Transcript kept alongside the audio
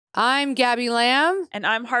I'm Gabby Lamb. And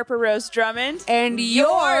I'm Harper-Rose Drummond. And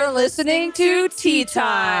you're listening to Tea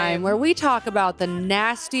Time, where we talk about the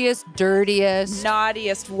nastiest, dirtiest,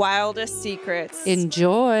 naughtiest, wildest secrets.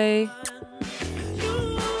 Enjoy.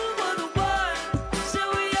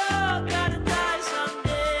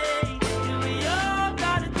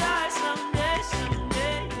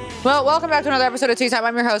 Well, welcome back to another episode of Tea Time.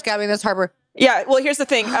 I'm your host, Gabby, and this is Harper. Yeah, well, here's the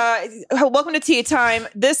thing. Welcome to Tea Time.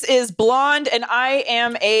 This is Blonde, and I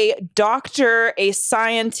am a doctor, a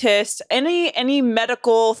scientist, any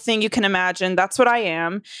medical thing you can imagine. That's what I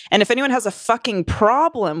am. And if anyone has a fucking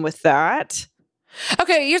problem with that...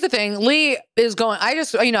 Okay, here's the thing. Lee is going...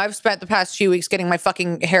 I've spent the past few weeks getting my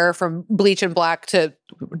fucking hair from bleach and black to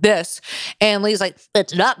this. And Lee's like,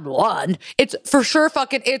 it's not blonde. It's for sure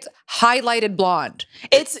it's highlighted blonde.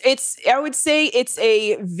 I would say it's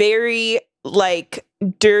a very... like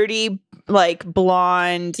dirty, like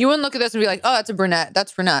blonde. You wouldn't look at this and be like, oh, that's a brunette.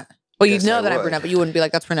 That's brunette. Well, you know that I'm brunette, but you wouldn't be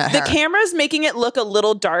like, that's brunette hair. The camera's making it look a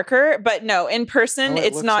little darker, but no, in person,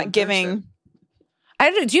 it's not giving.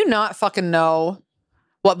 Do you not fucking know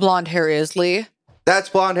what blonde hair is, Lee? That's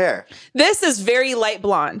blonde hair. This is very light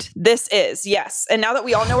blonde. This is, yes. And now that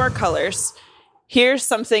we all know our colors, here's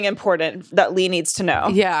something important that Lee needs to know.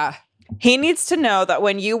 Yeah. He needs to know that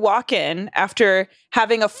when you walk in after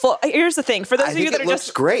having a full... Here's the thing. For those of you that are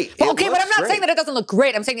just... great. Well, okay, but I'm not saying that it doesn't look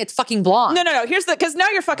great. I'm saying it's fucking blonde. No. Here's the... Because now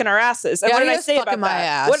you're fucking our asses. And yeah, what did I say about my that?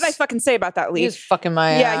 Ass. What did I fucking say about that, Lee? He's fucking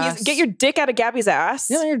my ass. Yeah, get your dick out of Gabby's ass.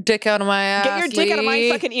 Get your dick out of my ass, Get your dick out of my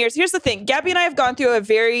fucking ears. Here's the thing. Gabby and I have gone through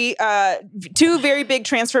two very big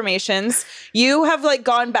transformations. You have like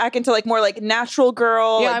gone back into like more like natural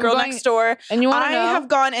girl, like girl next door. And you want to know? I have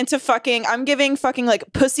gone into fucking... I'm giving fucking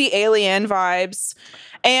like pussy alien vibes.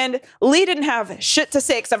 And Lee didn't have shit to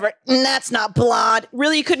say except for, that's not blonde.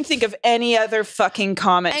 Really, you couldn't think of any other fucking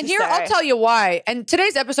comment and to here, say. I'll tell you why. And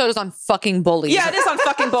today's episode is on fucking Bullies. Yeah, it is on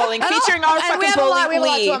fucking bowling, featuring our fucking bowling we have a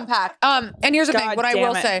lot to unpack. And here's the thing, what I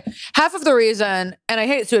will say, half of the reason, and I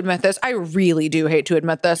hate to admit this, I really do hate to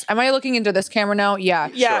admit this. Am I looking into this camera now? Yeah.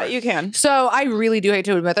 Yeah, sure. you can. So I really do hate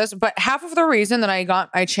to admit this, but half of the reason that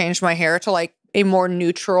I changed my hair to like a more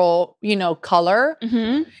neutral, color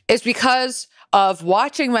is because of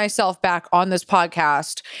watching myself back on this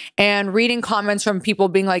podcast and reading comments from people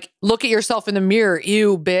being like, look at yourself in the mirror,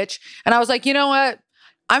 ew, bitch. And I was like, you know what?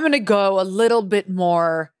 I'm going to go a little bit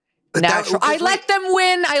more natural. I let them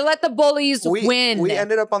win. I let the bullies win. We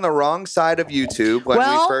ended up on the wrong side of YouTube when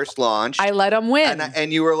we first launched. I let them win.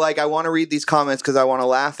 And you were like, I want to read these comments because I want to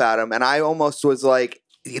laugh at them. And I almost was like,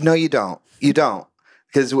 no, you don't. You don't.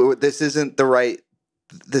 Because this isn't the right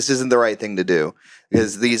thing to do.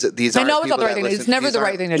 Because these I know it's not the right thing. It's never the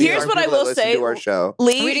right thing to do. Here's what I will say, to our show.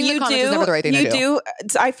 Lee, reading the comments is never the right thing to do.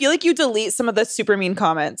 I feel like you delete some of the super mean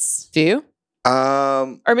comments. Do you?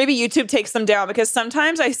 Or maybe YouTube takes them down because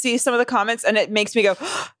sometimes I see some of the comments and it makes me go.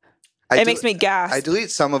 It makes me gasp. I delete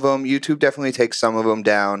some of them. YouTube definitely takes some of them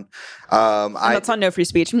down. That's on no free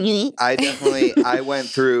speech. I went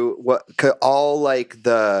through all like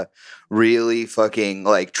the really fucking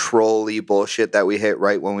like trolly bullshit that we hit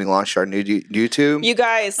right when we launched our new YouTube. You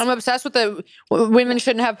guys, I'm obsessed with the women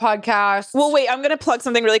shouldn't have podcasts. Well, wait, I'm going to plug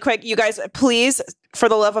something really quick. You guys, please, for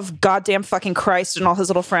the love of goddamn fucking Christ and all his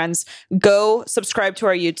little friends, go subscribe to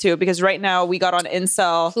our YouTube because right now we got on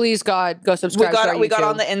Incel. Please, God, go subscribe to our YouTube. We got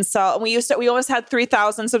on the Incel. And we almost had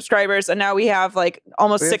 3,000 subscribers and now we have like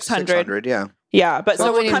almost 600. Yeah. Yeah, but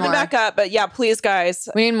so we're coming back up. But yeah, please, guys.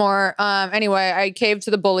 We need more. Anyway, I caved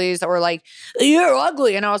to the bullies that were like, you're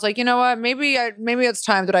ugly. And I was like, you know what? Maybe it's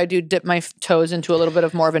time that I do dip my toes into a little bit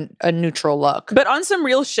of more of a neutral look. But on some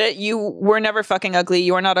real shit, you were never fucking ugly.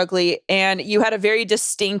 You are not ugly. And you had a very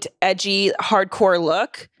distinct, edgy, hardcore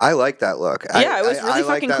look. I like that look. Yeah, it was really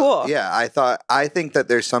fucking cool. Yeah, I think that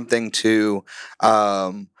there's something to...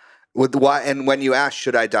 with why, and when you asked,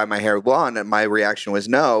 should I dye my hair blonde? And my reaction was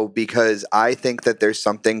no, because I think that there's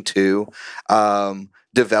something to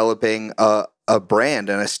developing a brand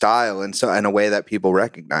and a style and a way that people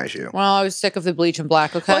recognize you. Well, I was sick of the bleach and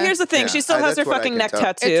black. Okay. Well, here's the thing: she still has her fucking neck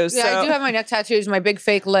tattoos. Yeah, I do have my neck tattoos, my big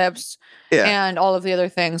fake lips, and all of the other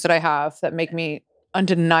things that I have that make me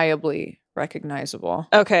undeniably recognizable.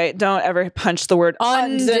 Okay, don't ever punch the word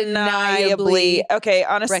undeniably. Okay,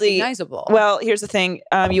 honestly, recognizable. Well, here's the thing.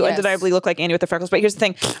 You undeniably look like Andy with the freckles. But here's the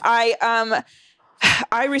thing.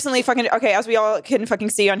 I recently as we all can fucking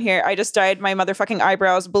see on here, I just dyed my motherfucking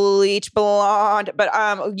eyebrows bleach blonde. But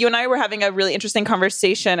you and I were having a really interesting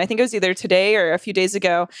conversation. I think it was either today or a few days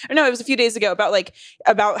ago. Or no, it was a few days ago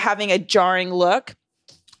about having a jarring look.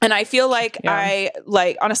 And I feel like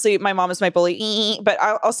honestly, my mom is my bully, but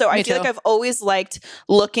I feel like I've always liked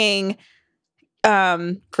looking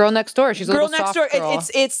girl next door. She's a girl little next soft door. girl.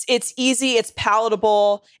 It's easy. It's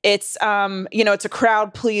palatable. It's it's a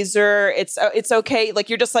crowd pleaser. It's okay. Like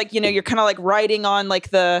you're just like you're kind of like riding on like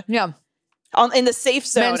the in the safe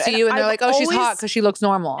zone. Men see you and they're like, oh, she's hot because she looks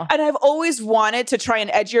normal. And I've always wanted to try an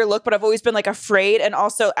edgier look, but I've always been like afraid. And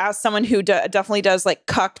also, as someone who definitely does like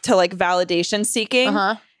cuck to like validation seeking.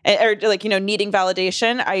 Or like needing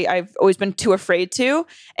validation, I've always been too afraid to.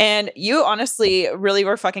 And you honestly really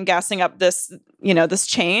were fucking gassing up this this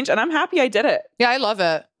change, and I'm happy I did it. Yeah, I love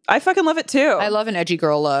it. I fucking love it too. I love an edgy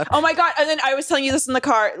girl look. Oh my God. And then I was telling you this in the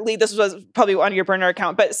car, Lee, this was probably on your burner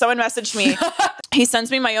account, but someone messaged me. He sends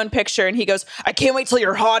me my own picture and he goes, I can't wait till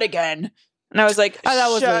you're hot again. And I was like, oh, that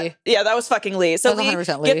was Lee. Yeah, that was fucking Lee. So Lee,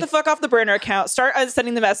 get the fuck off the burner account. Start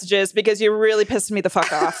sending the messages because you're really pissing me the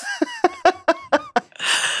fuck off.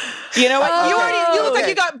 You know what? You look like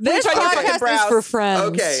you got this podcast is for friends.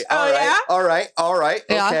 Okay. All right.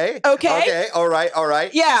 Yeah. Okay. All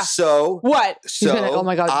right. Yeah. So what? So oh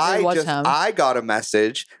my God, I got a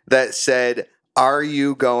message that said, "Are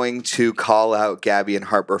you going to call out Gabby and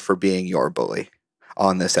Harper for being your bully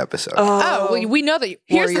on this episode?" Oh, we know that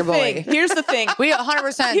we're your bully. Here's the thing. We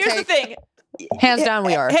 100%. Here's the thing. Hands down,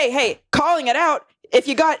 we are. Hey, calling it out. If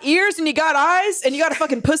you got ears and you got eyes and you got a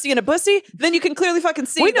fucking pussy and a bussy, then you can clearly fucking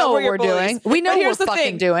see. We know what we're doing. We know what we're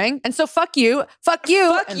fucking doing. And so fuck you. Fuck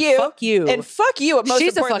you. Fuck you. Fuck you. And fuck you. Most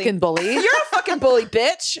She's a fucking bully. You're a fucking bully,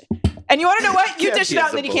 bitch. And you want to know what? You dish it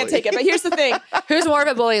out and then you can't take it. But here's the thing. Who's more of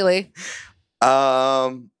a bully, Lee?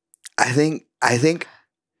 I think.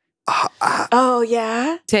 Oh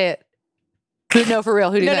yeah. Say it. No, for real.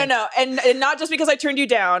 Who do you think? No. And not just because I turned you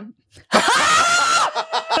down.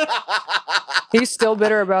 He's still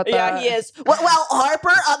bitter about that. Yeah, he is. Well,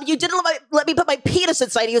 Harper, you didn't let me put my penis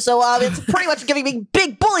inside you, so it's pretty much giving me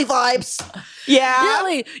big bully vibes. Yeah.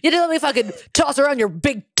 You didn't let me fucking toss around your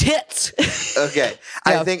big tits. Okay.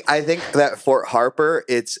 Yeah. I think that for Harper,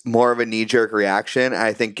 it's more of a knee-jerk reaction.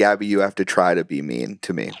 I think, Gabby, you have to try to be mean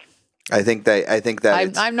to me. I think that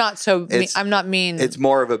I'm not so mean. I'm not mean. It's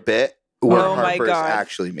more of a bit. Where Harper's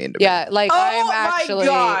actually mean to me. Yeah, like I'm actually.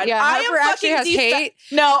 God. Yeah, Harper actually has hate.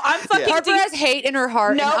 No, I'm fucking. Harper has hate in her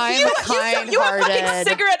heart. No, and I'm kind-hearted. You have fucking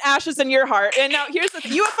cigarette ashes in your heart, and now here's the.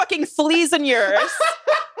 You have fucking fleas in yours.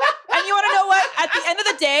 And you want to know what? At the end of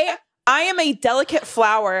the day, I am a delicate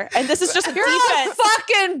flower, and this is just a You're defense. a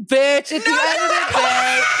fucking bitch. At the end of the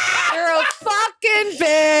day, you're a fucking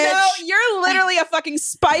bitch. No, you're literally a fucking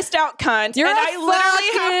spiced out cunt. You're and a I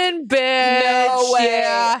fucking bitch. No way.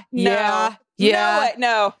 Yeah. No way.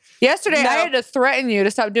 No. Yesterday, I had to threaten you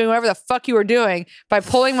to stop doing whatever the fuck you were doing by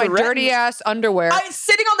pulling my dirty ass underwear. I was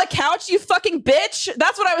sitting on the couch, you fucking bitch.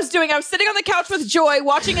 That's what I was doing. I was sitting on the couch with Joy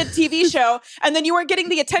watching a TV show, and then you weren't getting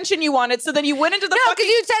the attention you wanted, so then you went into the No, because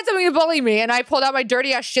you said something to bully me, and I pulled out my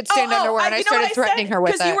dirty ass shit stained underwear, and I started threatening her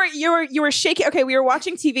with it. Because you were shaking. Okay, we were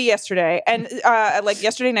watching TV yesterday, and like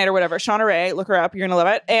yesterday night or whatever. Shauna Ray, look her up. You're gonna love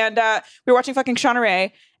it. And we were watching fucking Shauna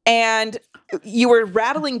Ray. And you were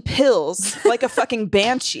rattling pills like a fucking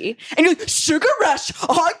banshee. And you're like, sugar rush,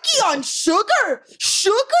 honky on sugar.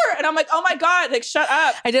 And I'm like, oh my God, like, shut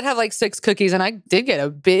up. I did have like 6 cookies and I did get a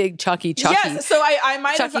big chucky. Yes, so I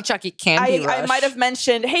might have. Chucky candy rush. I might have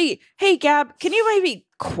mentioned, hey, Gab, can you maybe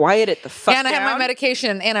quiet it the fuck down? And I had my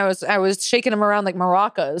medication and I was shaking them around like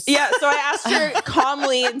maracas. Yeah, so I asked her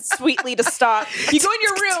calmly and sweetly to stop. You go in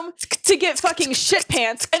your room to get fucking shit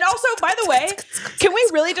pants. And also, by the way, can we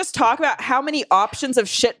really just talk about how many options of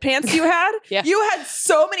shit pants you had? Yeah. You had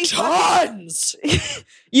so many tons.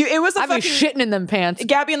 It was a I've been shitting in them pants.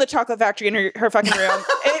 Gabby in the chocolate factory in her fucking room.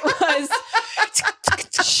 It was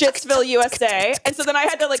Shitsville, USA. And so then I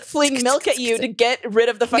had to like fling milk at you to get rid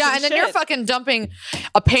of the fucking and then shit. you're fucking dumping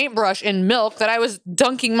a paintbrush in milk that I was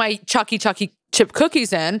dunking my chucky chip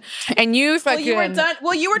cookies in, and you fucking... you were done.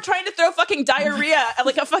 Well, you were trying to throw fucking diarrhea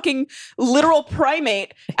like a fucking literal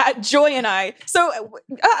primate at Joy and I. So,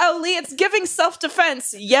 Lee, it's giving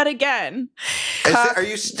self-defense yet again. Are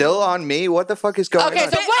you still on me? What the fuck is going on? Okay,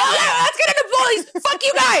 so let's get into bullies. Fuck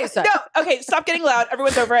you guys. No, okay, stop getting loud.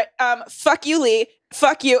 Everyone's over it. Fuck you, Lee.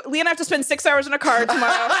 Fuck you. Lee and I have to spend 6 hours in a car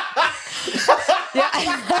tomorrow.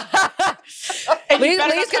 Lee's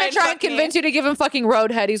going to try and convince you to give him fucking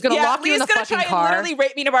roadhead. He's going to lock you in the fucking car. Lee's going to try and literally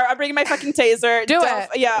rape me tomorrow. I'm bringing my fucking taser. Do it.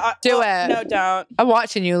 Yeah. Do it. No, don't. I'm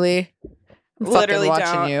watching you, Lee. Literally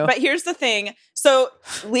watching don't. you. But here's the thing. So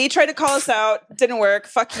Lee tried to call us out. Didn't work.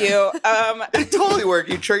 Fuck you. It totally worked.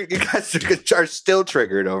 You guys are still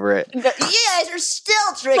triggered over it. You guys are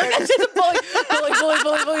still triggered. It's just a bully.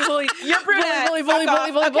 You're brunette.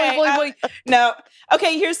 Bully. No.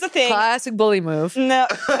 Okay, here's the thing. Classic bully move. No.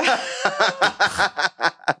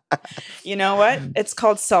 You know what? It's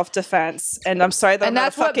called self-defense. And I'm sorry that I'm not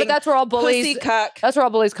a fucking but that's where all bullies pussy cuck. That's where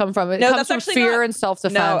all bullies come from. It comes from fear and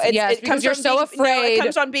self-defense. No, yes, it because comes you're from so being, afraid. No, it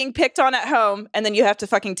comes from being picked on at home, and then you have to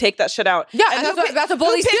fucking take that shit out. Yeah, and that's what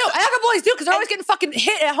bullies do. And that's what bullies do because they're always getting fucking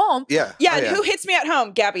hit at home. Yeah. Yeah, Oh, and who hits me at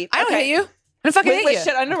home? Gabby. I don't hit you. I don't fucking hit with you.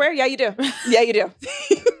 shit underwear? Yeah, you do. Yeah, you do.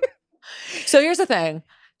 So here's the thing.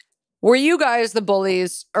 Were you guys the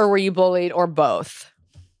bullies or were you bullied or both?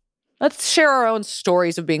 Let's share our own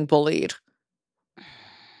stories of being bullied.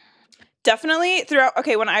 Definitely throughout.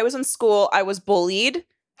 Okay, when I was in school, I was bullied.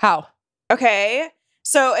 How? Okay.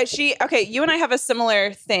 So you and I have a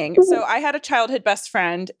similar thing. So I had a childhood best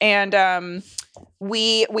friend, and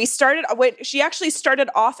we started. She actually started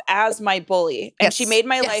off as my bully, and she made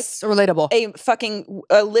my life relatable.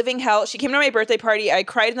 A living hell. She came to my birthday party. I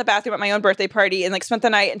cried in the bathroom at my own birthday party, and like spent the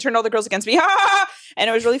night and turned all the girls against me. Ha ha ha! And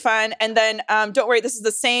it was really fun. And then, don't worry, this is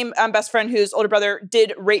the same best friend whose older brother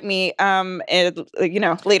did rape me. Later in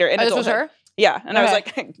adulthood. This was her? Yeah. And I was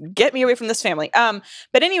like, get me away from this family.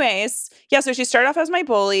 But anyways, yeah, so she started off as my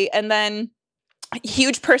bully, and then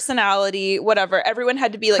huge personality, whatever. Everyone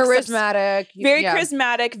had to be like charismatic. Very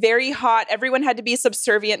charismatic, very hot. Everyone had to be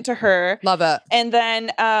subservient to her. Love it. And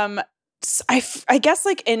then I guess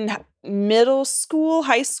like in middle school,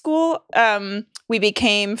 high school, we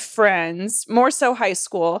became friends. More so high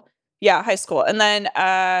school. Yeah, high school. And then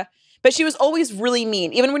but she was always really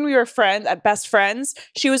mean. Even when we were best friends,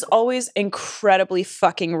 she was always incredibly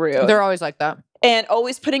fucking rude. They're always like that. And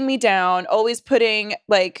always putting me down, always putting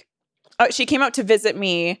like, she came out to visit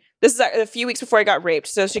me. This is a few weeks before I got raped.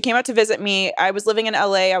 So she came out to visit me. I was living in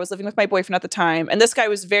LA. I was living with my boyfriend at the time. And this guy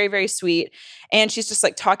was very, very sweet. And she's just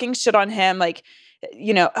like talking shit on him. Like,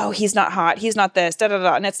 oh, he's not hot. He's not this, da, da,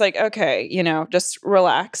 da. And it's like, okay, just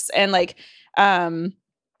relax. And like,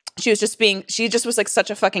 she just was like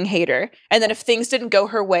such a fucking hater. And then if things didn't go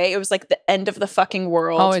her way, it was like the end of the fucking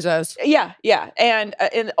world. Always is. Yeah, yeah. And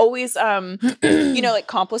always, like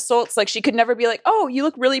complissalts. Like she could never be like, oh, you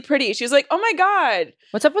look really pretty. She was like, oh my God.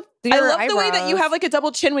 What's up with your I love eyebrows? the way that you have like a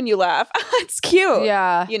double chin when you laugh. It's cute.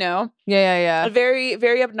 Yeah. Yeah. Very,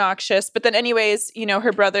 very obnoxious. But then anyways,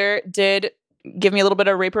 her brother did give me a little bit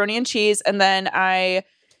of raperoni and cheese. And then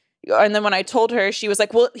when I told her, she was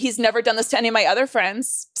like, well, he's never done this to any of my other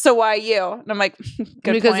friends. So why you? And I'm like,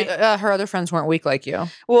 good point. Because her other friends weren't weak like you.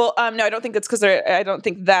 Well, no, I don't think that's because I don't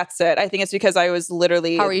think that's it. I think it's because I was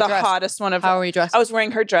literally the hottest one of. How were you dressed? I was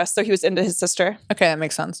wearing her dress, so he was into his sister. Okay, that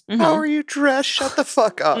makes sense. Mm-hmm. How are you dressed? Shut the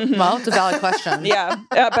fuck up. Mm-hmm. Well, it's a valid question. Yeah,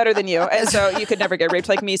 better than you. And so you could never get raped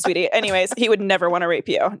like me, sweetie. Anyways, he would never want to rape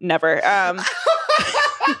you. Never.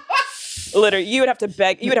 Literally, you would have to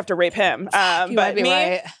beg. You would have to rape him. But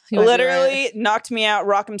me, literally knocked me out,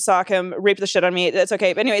 rock him, sock him, raped the shit on me. That's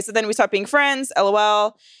okay. But anyway, so then we stopped being friends.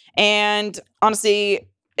 LOL. And honestly,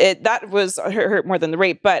 that was hurt more than the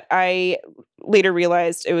rape. But I later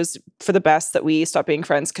realized it was for the best that we stopped being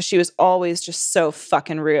friends because she was always just so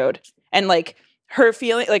fucking rude. And like her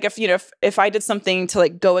feeling, like if I did something to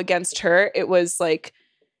like go against her, it was like.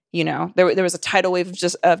 There was a tidal wave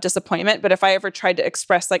of disappointment. But if I ever tried to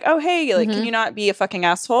express like, oh, hey, like, can you not be a fucking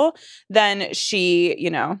asshole? Then she,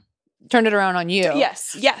 turned it around on you.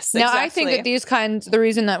 Yes. Now, exactly. I think that the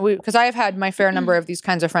reason that because I have had my fair number of these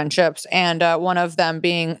kinds of friendships, and one of them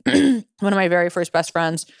being one of my very first best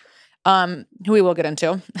friends, who we will get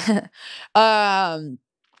into.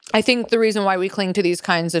 I think the reason why we cling to these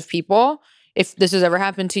kinds of people, if this has ever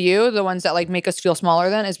happened to you, the ones that like make us feel smaller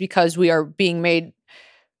than, is because we are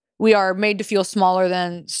made to feel smaller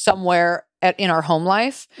than somewhere in our home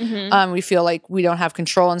life. Mm-hmm. We feel like we don't have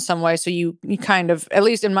control in some way. So you kind of, at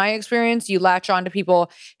least in my experience, you latch on to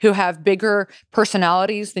people who have bigger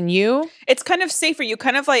personalities than you. It's kind of safer. You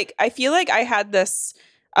kind of like, I feel like I had this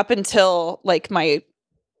up until like my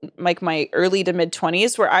early to mid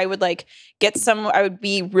 20s where I would like I would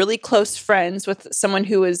be really close friends with someone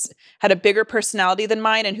who had a bigger personality than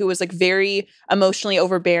mine and who was like very emotionally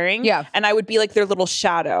overbearing. Yeah. And I would be like their little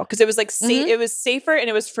shadow because it was like it was safer and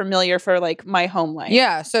it was familiar for like my home life.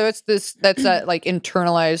 Yeah. So it's that's that like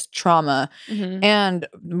internalized trauma. Mm-hmm. And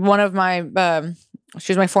one of my,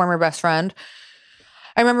 she's my former best friend.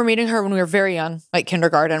 I remember meeting her when we were very young, like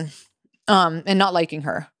kindergarten, and not liking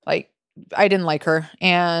her. Like, I didn't like her,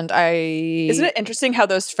 and Isn't it interesting how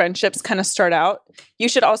those friendships kind of start out? You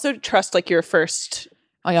should also trust like your first.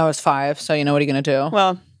 Oh yeah, I was 5, so what are you gonna do?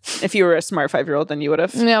 Well, if you were a smart 5-year-old, then you would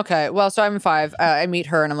have. Yeah, okay, well, so I'm 5. I meet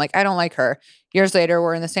her, and I'm like, I don't like her. Years later,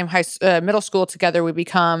 we're in the same middle school together. We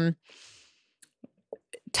become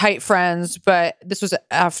tight friends, but this was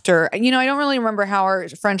after. I don't really remember how our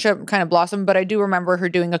friendship kind of blossomed, but I do remember her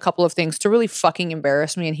doing a couple of things to really fucking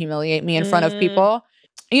embarrass me and humiliate me in front of people.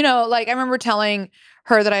 you know, like I remember telling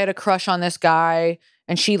her that I had a crush on this guy,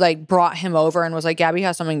 and she like brought him over and was like, Gabby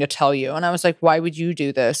has something to tell you. And I was like, why would you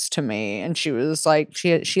do this to me? And she was like,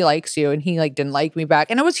 she likes you. And he like didn't like me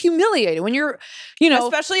back. And it was humiliating when you're, you know,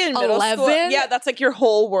 especially in middle 11, school. Yeah, that's like your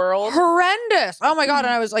whole world. Horrendous. Oh my God.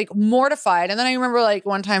 And I was like mortified. And then I remember like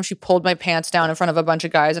one time she pulled my pants down in front of a bunch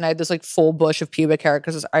of guys, and I had this like full bush of pubic hair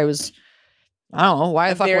because I don't know why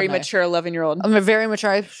the fuck. Very mature 11-year-old. I'm a very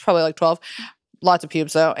mature. I was probably like 12. Lots of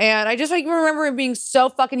pubes though. And I just like remember it being so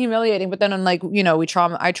fucking humiliating. But then I'm like, you know,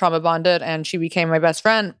 I trauma bonded, and she became my best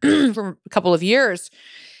friend for a couple of years.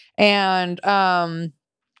 And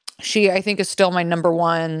she, I think, is still my number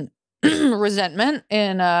one resentment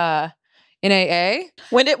in AA.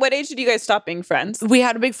 What age did you guys stop being friends? We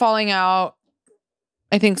had a big falling out,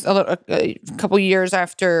 I think a couple years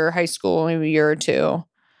after high school, maybe a year or two.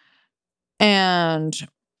 And So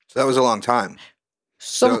that was a long time.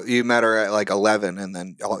 so So you met her at like 11, and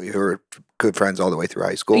then you were good friends all the way through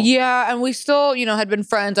high school? yeah, and we still, you know, had been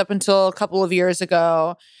friends up until a couple of years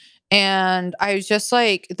ago. And I was just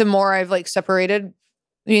like, the more I've like separated,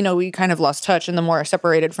 you know, we kind of lost touch. And the more I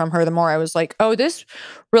separated from her, the more I was like, oh, this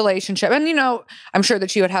relationship. And, you know, I'm sure that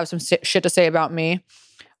she would have some shit to say about me.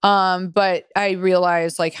 But I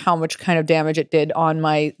realized like how much kind of damage it did on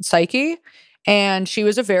my psyche. And she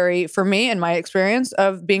was for me, in my experience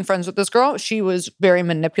of being friends with this girl, she was very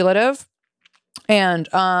manipulative. And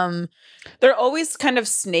They're always kind of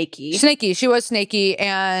snaky. She was snaky.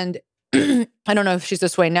 And I don't know if she's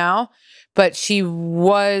this way now, but she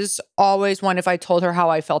was always one, if I told her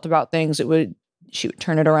how I felt about things, she would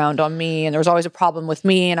turn it around on me. And there was always a problem with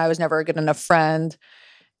me, and I was never a good enough friend.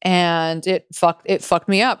 And it fucked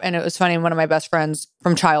me up. And it was funny, one of my best friends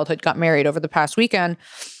from childhood got married over the past weekend.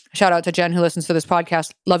 Shout out to Jen, who listens to this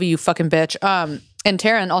podcast. Love you fucking bitch. And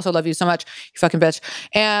Taryn, also love you so much, you fucking bitch.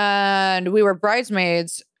 And we were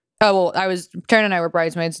bridesmaids. Oh, well, Taryn and I were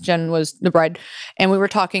bridesmaids. Jen was the bride. And we were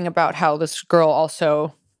talking about how this girl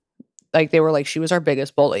also, like, they were like, she was our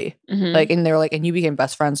biggest bully. Mhm. Like, and they were like, and you became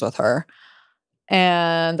best friends with her.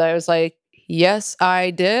 And I was like, yes,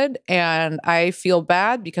 I did. And I feel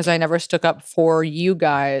bad because I never stuck up for you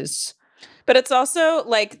guys. But it's also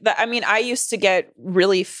like I mean, I used to get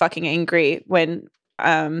really fucking angry when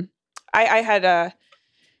I had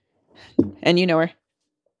and you know her.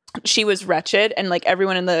 She was wretched, and like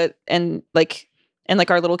everyone in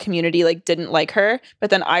our little community like didn't like her. But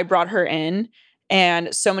then I brought her in,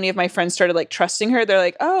 and so many of my friends started like trusting her. They're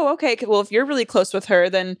like, oh, okay, well, if you're really close with her,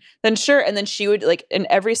 then sure. And then she would like, in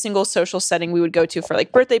every single social setting we would go to for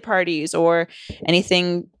like birthday parties or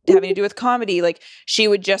anything having to do with comedy, like she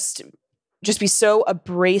would just be so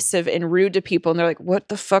abrasive and rude to people. And they're like, what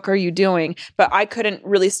the fuck are you doing? But I couldn't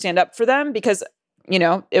really stand up for them because, you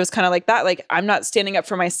know, it was kind of like that. Like, I'm not standing up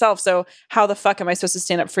for myself. So how the fuck am I supposed to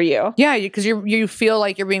stand up for you? Yeah, because you feel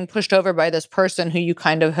like you're being pushed over by this person who you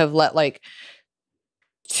kind of have let like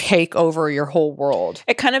take over your whole world.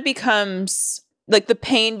 It kind of becomes like the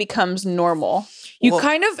pain becomes normal. You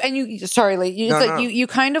kind of, and you, sorry, like, you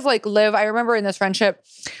kind of like live. I remember in this friendship,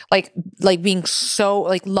 like being so,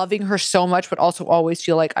 like loving her so much, but also always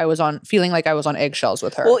feeling like I was on eggshells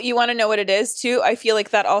with her. Well, you want to know what it is too? I feel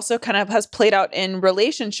like that also kind of has played out in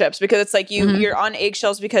relationships because it's like you're on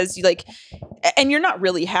eggshells because you like, and you're not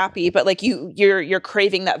really happy, but like you're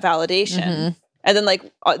craving that validation. Mm-hmm. And then like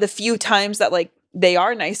the few times that like they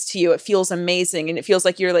are nice to you, it feels amazing. And it feels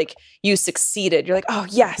like you succeeded. You're like, oh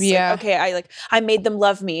yes. Yeah. Like, okay. I made them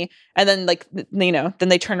love me. And then like, you know, then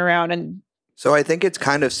they turn around and. So I think it's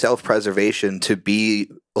kind of self-preservation to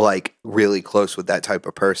be like really close with that type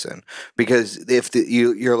of person, because if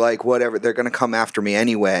you're like, whatever, they're going to come after me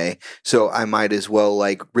anyway. So I might as well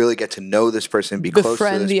like really get to know this person, be close to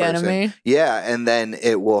this the person. Enemy. Yeah. And then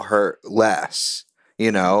it will hurt less.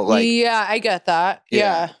 You know, like, yeah, I get that.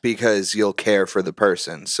 Yeah. Because you'll care for the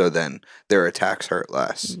person. So then their attacks hurt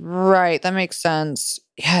less. Right. That makes sense.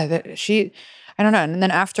 Yeah. I don't know. And then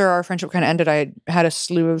after our friendship kind of ended, I had a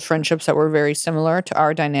slew of friendships that were very similar to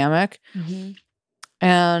our dynamic. Mm-hmm.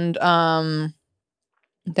 And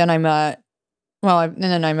then I met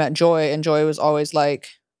Joy, and Joy was always like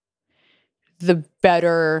the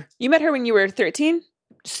better. You met her when you were 13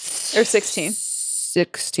 or 16?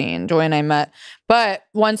 16. Joy and I met. But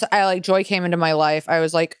once Joy came into my life, I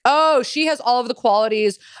was like, oh, she has all of the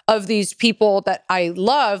qualities of these people that I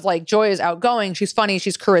love. Like, Joy is outgoing, she's funny,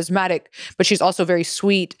 she's charismatic, but she's also very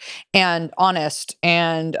sweet and honest,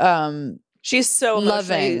 and she's so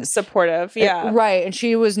loving, supportive. Yeah. Right. And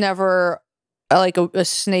she was never like a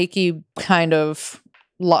snaky kind of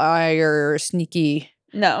liar, sneaky.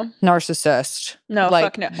 No. narcissist. No, like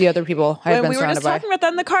fuck no. the other people I've When been we were surrounded just talking about that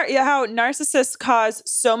in the car, how narcissists cause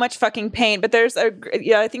so much fucking pain. But there's I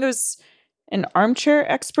think it was an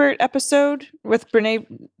Armchair Expert episode with Brene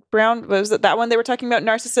Brown. Was it that one they were talking about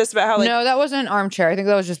narcissists, about how like no, that wasn't Armchair. I think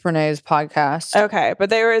that was just Brene's podcast. okay,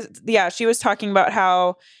 but she was talking about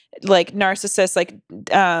how like narcissists like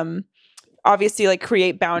obviously like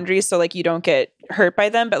create boundaries so like you don't get hurt by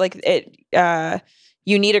them, but like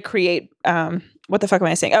you need to create what the fuck am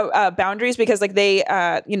I saying? Boundaries, because like they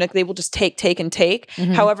they will just take.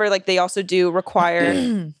 Mm-hmm. However, like they also do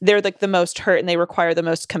require they're like the most hurt and they require the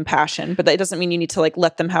most compassion, but that doesn't mean you need to like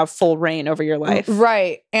let them have full reign over your life.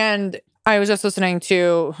 Right. And I was just listening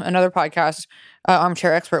to another podcast,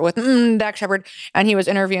 Armchair Expert with Dak Shepard, and he was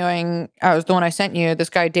interviewing, was the one I sent you, this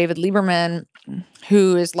guy, David Lieberman,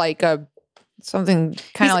 who is like something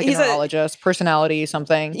kind of like a neurologist, personality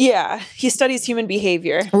something. Yeah. He studies human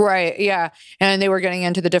behavior. Right. Yeah. And they were getting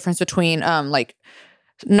into the difference between like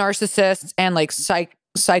narcissists and like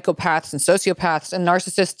psychopaths and sociopaths. And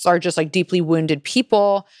narcissists are just like deeply wounded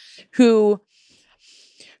people who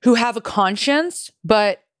have a conscience,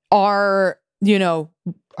 but are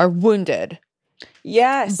wounded.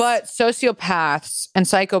 Yes. But sociopaths and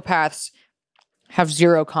psychopaths have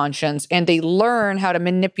zero conscience, and they learn how to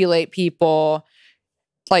manipulate people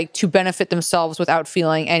like to benefit themselves without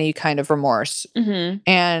feeling any kind of remorse. Mm-hmm.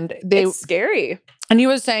 And it's scary. And he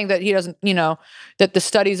was saying that he doesn't, that the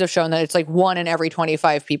studies have shown that it's like 1 in every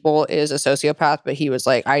 25 people is a sociopath, but he was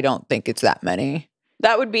like, I don't think it's that many.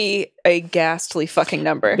 That would be a ghastly fucking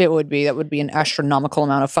number. It would be. That would be an astronomical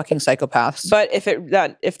amount of fucking psychopaths. But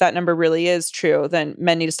if that number really is true, then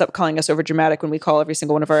men need to stop calling us over dramatic when we call every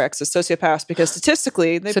single one of our exes sociopaths, because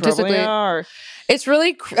statistically they probably are. That's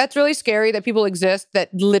really scary that people exist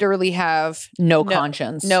that literally have no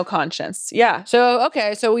conscience. No conscience. Yeah. So,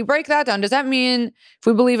 okay. So we break that down. Does that mean if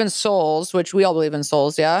we believe in souls, which we all believe in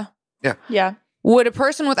souls, yeah? Yeah. Yeah. Would a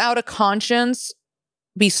person without a conscience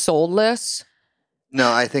be soulless? No,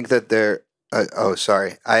 I think that they're.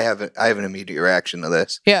 Sorry. I have an immediate reaction to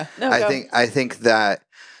this. Yeah. No, I think that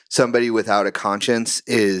somebody without a conscience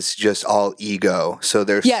is just all ego. So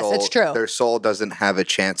it's true. Their soul doesn't have a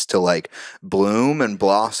chance to like bloom and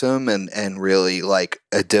blossom and really like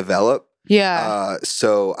develop. Yeah.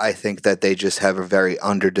 So I think that they just have a very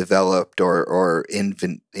underdeveloped or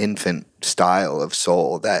infant style of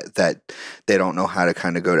soul that they don't know how to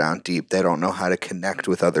kind of go down deep. They don't know how to connect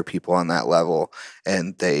with other people on that level,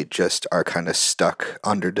 and they just are kind of stuck,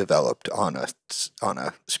 underdeveloped on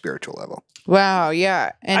a spiritual level. Wow.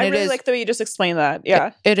 Yeah. And I really like the way you just explained that.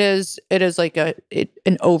 Yeah. It is like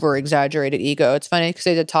an over exaggerated ego. It's funny because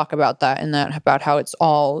they did talk about that about how it's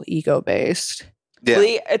all ego based. Yeah.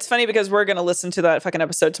 Lee, it's funny because we're going to listen to that fucking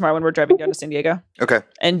episode tomorrow when we're driving down to San Diego. Okay.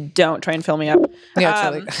 And don't try and fill me up.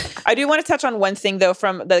 Yeah, I do want to touch on one thing though,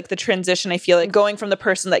 from the transition. I feel like going from the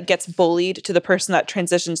person that gets bullied to the person that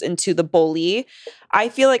transitions into the bully. I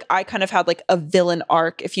feel like I kind of had like a villain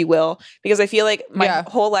arc, if you will, because I feel like my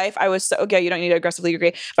whole life I was so, okay, you don't need to aggressively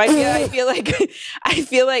agree, but I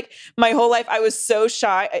feel like my whole life I was so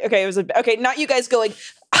shy. Okay, not you guys going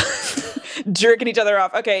jerking each other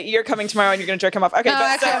off. Okay, you're coming tomorrow and you're going to jerk him off. Okay, no,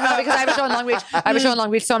 because I have a show in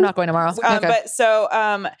Long Beach. So I'm not going tomorrow. Okay. But so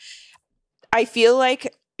I feel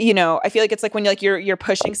like it's like when you're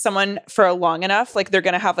pushing someone for long enough, like they're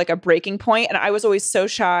going to have like a breaking point. And I was always so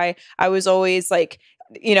shy. I was always like,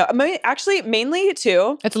 actually mainly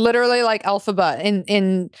too. It's literally like Elphaba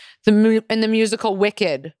in the musical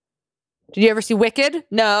Wicked. Did you ever see Wicked?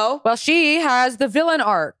 No. Well, she has the villain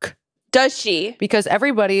arc. Does she? Because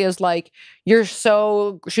everybody is like, she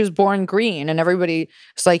was born green, and everybody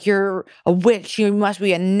is like, you're a witch. You must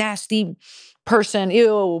be a nasty person.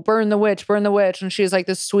 Ew, burn the witch. And she's like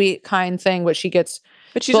this sweet, kind thing, but she's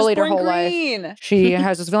bullied her whole life. She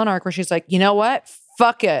has this villain arc where she's like, you know what?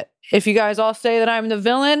 Fuck it. If you guys all say that I'm the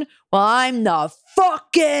villain, well, I'm the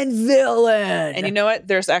fucking villain. And you know what?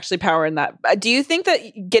 There's actually power in that. Do you think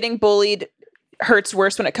that getting bullied hurts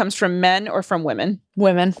worse when it comes from men or from women?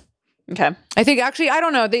 Women. Okay. I think actually, I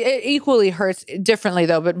don't know. It equally hurts differently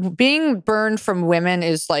though, but being burned from women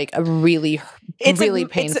is like a really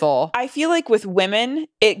painful. I feel like with women,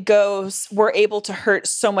 we're able to hurt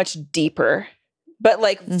so much deeper. But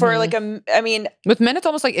like for like with men, it's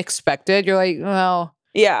almost like expected. You're like, well.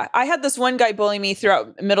 Yeah. I had this one guy bully me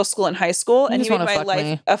throughout middle school and high school, and he made my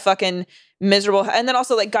life a fucking miserable. And then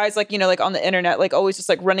also like guys like, like on the internet, like always just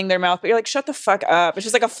like running their mouth, but you're like, shut the fuck up. It's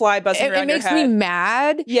just like a fly buzzing around your head. It makes me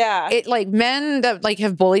mad. Yeah. It like men that like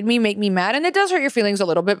have bullied me make me mad, and it does hurt your feelings a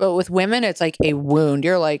little bit, but with women, it's like a wound.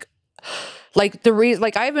 You're like, like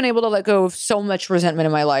I've been able to let go of so much resentment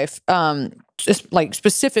in my life, just like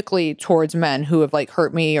specifically towards men who have like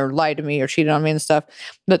hurt me or lied to me or cheated on me and stuff.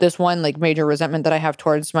 But this one like major resentment that I have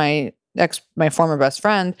towards my former best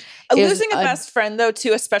friend. Losing a best friend though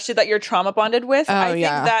too, especially that you're trauma bonded with, I think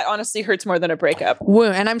that honestly hurts more than a breakup.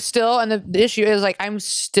 And the issue is like I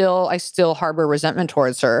still harbor resentment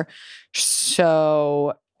towards her.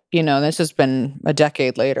 So, this has been a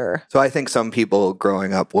decade later. So I think some people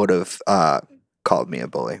growing up would have called me a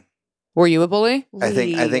bully. Were you a bully? I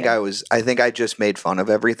think I just made fun of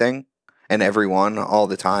everything and everyone all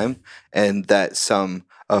the time, and that some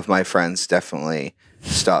of my friends definitely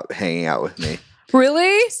stopped hanging out with me.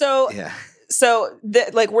 Really? So yeah. So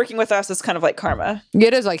like working with us is kind of like karma.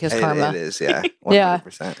 It is like his karma. It is, yeah. 100%. Yeah.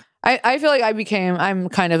 I feel like I'm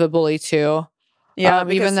kind of a bully too. Yeah,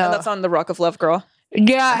 because even though that's on the Rock of Love, girl.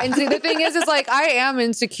 Yeah, and see, the thing is like I am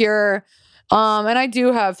insecure, and I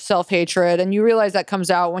do have self-hatred, and you realize that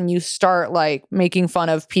comes out when you start like making fun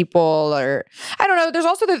of people, or I don't know. There's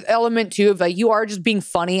also the element too of like you are just being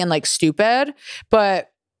funny and like stupid, but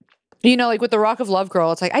like with the Rock of Love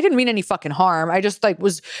girl, it's like I didn't mean any fucking harm. I just like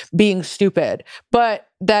was being stupid, but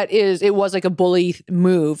it was like a bully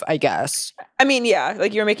move, I guess. I mean, yeah,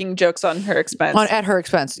 like you're making jokes on her expense. At her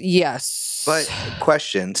expense, yes. But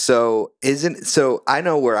question, so I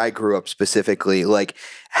know where I grew up specifically, like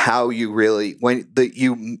how you really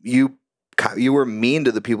you were mean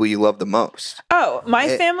to the people you love the most. Oh,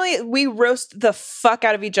 my family, we roast the fuck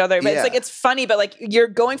out of each other. But it's like, it's funny, but like you're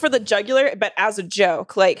going for the jugular, but as a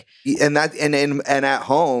joke. Like and at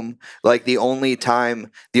home, like the only time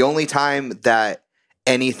that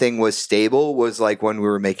anything was stable was like when we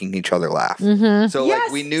were making each other laugh. Mm-hmm. So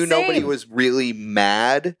like we knew nobody was really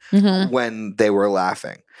mad when they were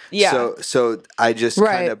laughing. Yeah. So I just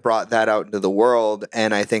kind of brought that out into the world.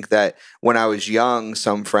 And I think that when I was young,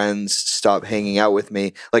 some friends stopped hanging out with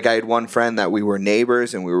me. Like I had one friend that we were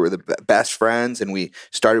neighbors and we were the best friends, and we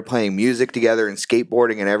started playing music together and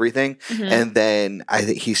skateboarding and everything. Mm-hmm. And then I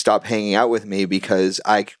think he stopped hanging out with me because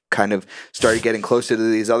I kind of started getting closer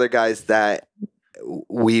to these other guys that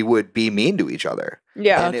we would be mean to each other.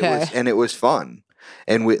 Yeah. And it was fun.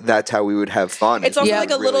 And that's how we would have fun. It's also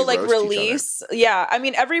like a little like release. Yeah. I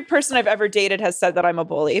mean, every person I've ever dated has said that I'm a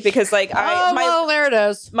bully because like there it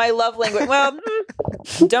is. My love language. Well,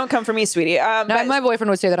 don't come for me, sweetie. My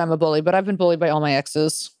boyfriend would say that I'm a bully, but I've been bullied by all my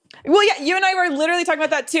exes. Well, yeah, you and I were literally talking about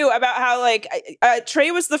that too, about how like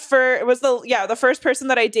Trey was the first person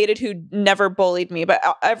that I dated who never bullied me, but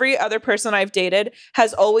every other person I've dated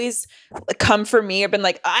has always come for me or been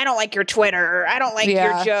like, I don't like your Twitter, or I don't like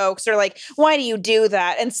your jokes, or like, why do you do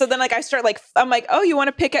that? And so then like I start like, I'm like, oh, you want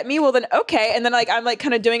to pick at me? Well then okay, and then like I'm like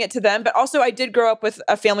kind of doing it to them, but also I did grow up with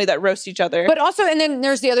a family that roasts each other. But also, and then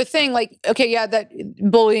there's the other thing, like okay, yeah, that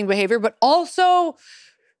bullying behavior, but also.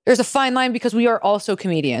 There's a fine line because we are also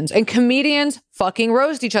comedians, and comedians fucking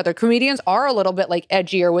roast each other. Comedians are a little bit like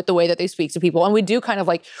edgier with the way that they speak to people, and we do kind of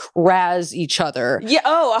like razz each other. Yeah,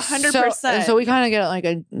 100%. So we kind of get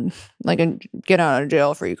like a get out of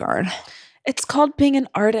jail free card. It's called being an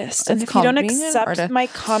artist, and if you don't accept my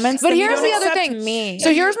comments, but then here's you don't the other accept thing. Me.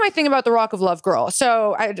 So here's my thing about the Rock of Love girl.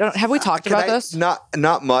 So have we talked about this?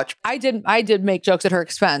 Not much. I did make jokes at her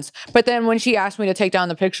expense, but then when she asked me to take down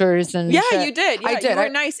the pictures and you did. Yeah, I did. You were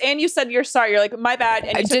nice, and you said you're sorry. You're like, my bad.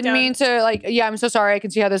 And I didn't mean to. Like, yeah, I'm so sorry. I can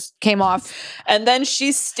see how this came off. And then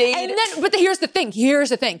she stayed. But here's the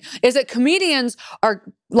thing. Is that comedians are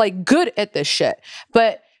like good at this shit,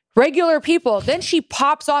 but. Regular people, then she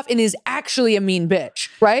pops off and is actually a mean bitch,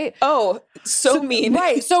 right? Oh, so mean.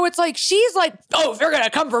 Right. So it's like, she's like, oh, if you're going to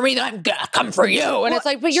come for me, then I'm going to come for you. And it's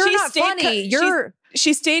like, but you're not funny.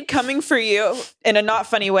 She stayed coming for you in a not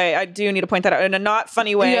funny way. I do need to point that out, in a not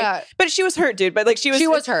funny way. Yeah. But she was hurt, dude. But like she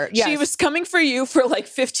was hurt. Yes. She was coming for you for like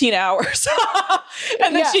 15 hours.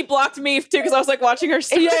 And then she blocked me too because I was like watching her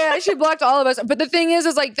stream. Yeah, she blocked all of us. But the thing is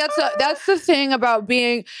like that's the thing about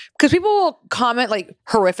being, because people will comment like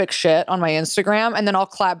horrific shit on my Instagram and then I'll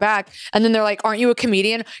clap back and then they're like, aren't you a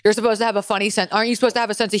comedian? You're supposed to have a funny sense. Aren't you supposed to have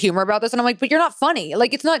a sense of humor about this? And I'm like, but you're not funny.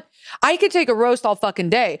 Like it's not, I could take a roast all fucking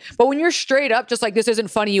day. But when you're straight up just like, this isn't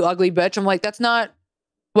funny, you ugly bitch. I'm like, that's not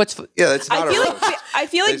what's. Yeah, that's not. I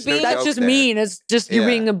feel like being that's just mean. It's just you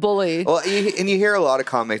being a bully. Well, and you hear a lot of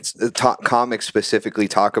comics specifically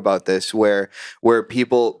talk about this, where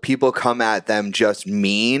people come at them just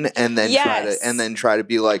mean, and then try to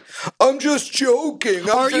be like, I'm just joking.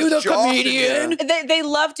 Are you the comedian? They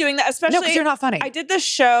love doing that, especially because you're not funny. I did this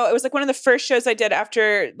show. It was like one of the first shows I did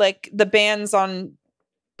after like the bans on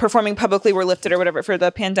performing publicly were lifted or whatever for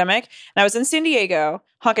the pandemic. And I was in San Diego.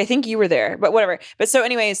 Honk, I think you were there, but whatever. But so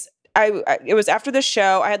anyways, it was after the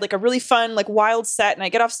show. I had like a really fun, like wild set, and I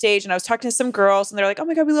get off stage and I was talking to some girls and they're like, "Oh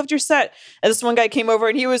my God, we loved your set." And this one guy came over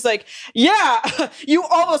and he was like, "Yeah, you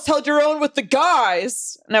almost held your own with the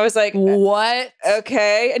guys." And I was like, "What?"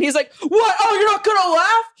 Okay. And he's like, "What? Oh, you're not gonna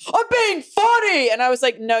laugh? I'm being funny." And I was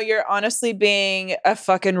like, "No, you're honestly being a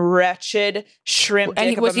fucking wretched shrimp."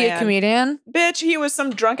 And was he a comedian? Bitch, he was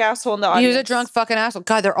some drunk asshole in the audience. He was a drunk fucking asshole.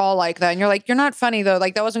 God, they're all like that. And you're like, you're not funny though.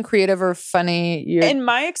 Like that wasn't creative or funny. In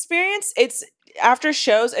my experience, it's after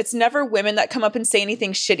shows, it's never women that come up and say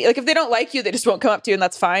anything shitty. Like if they don't like you, they just won't come up to you, and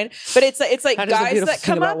that's fine. But it's like that guys that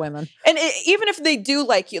come up, women. And even if they do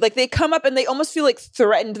like you, like they come up and they almost feel like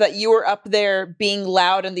threatened that you were up there being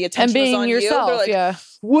loud and the attention and being was on yourself. You. They're like, yeah.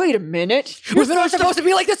 Wait a minute. Women aren't supposed to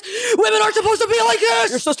be like this. Women aren't supposed to be like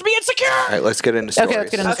this. You're supposed to be insecure. All right, let's get into stories. Okay,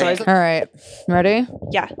 let's get into stories. All right, ready?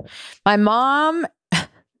 Yeah. My mom.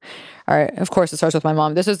 All right, of course it starts with my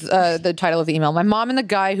mom. This is the title of the email. My mom and the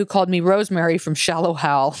guy who called me Rosemary from Shallow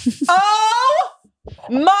Hal. Oh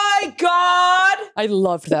my God. I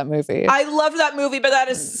loved that movie. I loved that movie, but that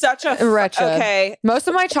is such a wretched. Okay. Most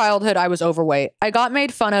of my childhood, I was overweight. I got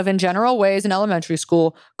made fun of in general ways in elementary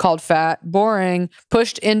school, called fat, boring,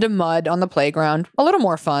 pushed into mud on the playground, a little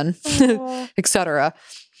more fun, etc.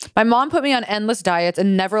 My mom put me on endless diets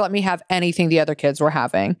and never let me have anything the other kids were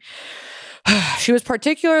having. She was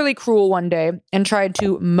particularly cruel one day and tried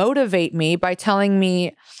to motivate me by telling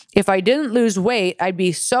me if I didn't lose weight, I'd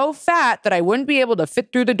be so fat that I wouldn't be able to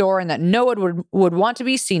fit through the door and that no one would want to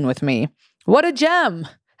be seen with me. What a gem.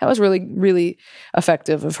 That was really, really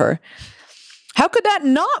effective of her. How could that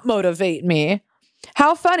not motivate me?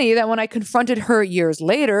 How funny that when I confronted her years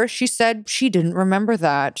later, she said she didn't remember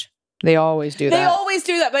that. They always do that. They always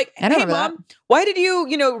do that. Like, hey, Mom, why did you,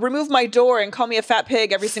 remove my door and call me a fat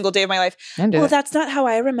pig every single day of my life? Well, that's not how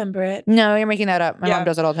I remember it. No, you're making that up. My mom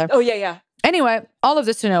does it all the time. Oh, yeah. Anyway, all of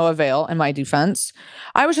this to no avail in my defense.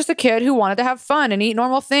 I was just a kid who wanted to have fun and eat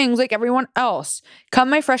normal things like everyone else. Come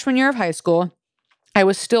my freshman year of high school, I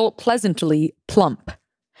was still pleasantly plump.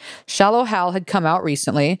 Shallow Hal had come out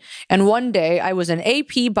recently, and one day I was in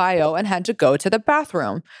AP Bio and had to go to the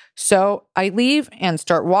bathroom. So I leave and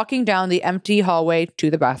start walking down the empty hallway to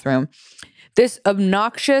the bathroom. This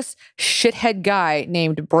obnoxious shithead guy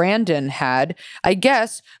named Brandon had, I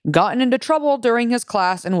guess, gotten into trouble during his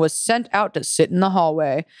class and was sent out to sit in the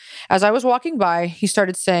hallway. As I was walking by, he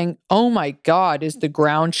started saying, "Oh my God, is the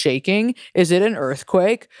ground shaking? Is it an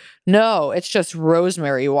earthquake?" No, it's just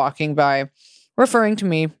Rosemary walking by, referring to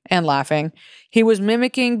me and laughing. He was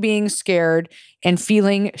mimicking being scared and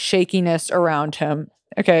feeling shakiness around him.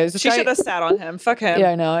 Okay, she should have sat on him. Fuck him. Yeah,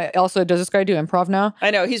 I know. Also, does this guy do improv now?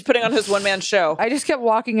 I know. He's putting on his one-man show. I just kept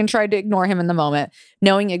walking and tried to ignore him in the moment,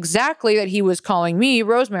 knowing exactly that he was calling me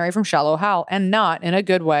Rosemary from Shallow Hal, and not in a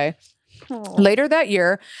good way. Aww. Later that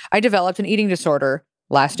year, I developed an eating disorder,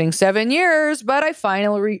 lasting 7 years, but I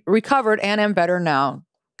finally recovered and am better now.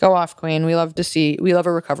 Go off, Queen. We love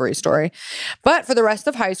a recovery story. But for the rest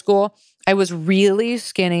of high school, I was really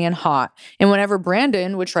skinny and hot. And whenever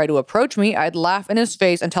Brandon would try to approach me, I'd laugh in his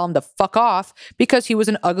face and tell him to fuck off because he was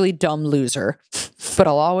an ugly, dumb loser. But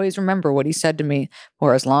I'll always remember what he said to me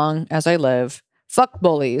for as long as I live. Fuck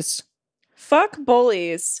bullies. Fuck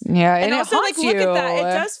bullies. Yeah, and also, like, look at that.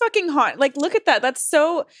 It does fucking haunt. Like, look at that. That's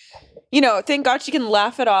so, thank God she can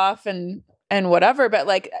laugh it off and whatever, but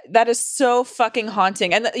like that is so fucking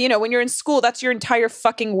haunting. And when you're in school, that's your entire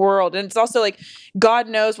fucking world. And it's also like, God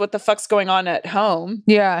knows what the fuck's going on at home.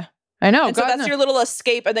 Yeah, I know. And so that's your little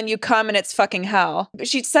escape. And then you come and it's fucking hell.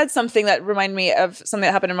 She said something that reminded me of something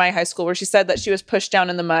that happened in my high school where she said that she was pushed down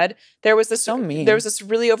in the mud. There was this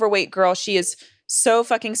really overweight girl. She is so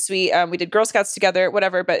fucking sweet. We did Girl Scouts together,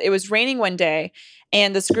 whatever, but it was raining one day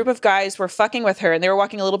and this group of guys were fucking with her and they were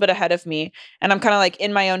walking a little bit ahead of me. And I'm kind of like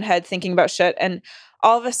in my own head thinking about shit. And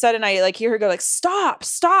all of a sudden I like hear her go like, stop.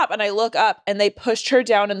 And I look up and they pushed her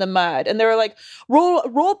down in the mud and they were like,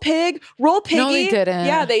 roll pig, roll piggy. No, they didn't.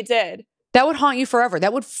 Yeah, they did. That would haunt you forever.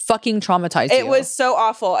 That would fucking traumatize you. It was so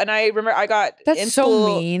awful. And I remember I got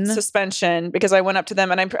in-school suspension because I went up to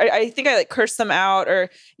them and I think I like cursed them out, or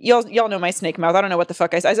y'all know my snake mouth. I don't know what the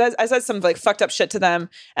fuck I said. I said some like fucked up shit to them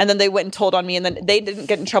and then they went and told on me and then they didn't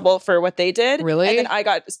get in trouble for what they did. Really? And then I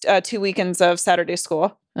got 2 weekends of Saturday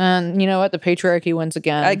school. And you know what? The patriarchy wins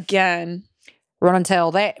again. Again. Run and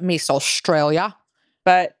tell that, Miss Australia.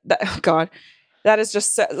 But, oh God. That is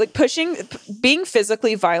just so, like being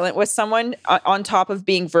physically violent with someone on top of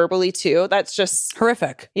being verbally too. That's just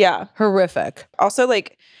horrific. Yeah. Horrific. Also,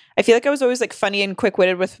 like, I feel like I was always like funny and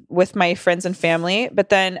quick-witted with my friends and family. But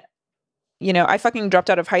then, I fucking dropped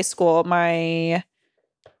out of high school my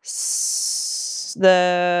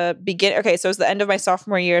Okay, so it was the end of my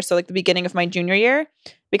sophomore year, so like the beginning of my junior year,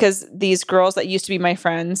 because these girls that used to be my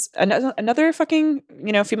friends, another fucking,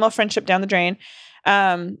 female friendship down the drain,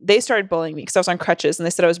 they started bullying me because I was on crutches, and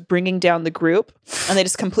they said I was bringing down the group, and they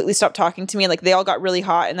just completely stopped talking to me, and like they all got really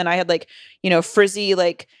hot, and then I had like, frizzy,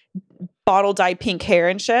 like bottle dyed pink hair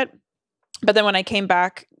and shit. But then when I came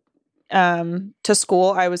back to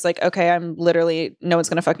school, I was like, okay, I'm literally, no one's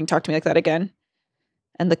gonna fucking talk to me like that again.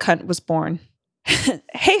 And the cunt was born.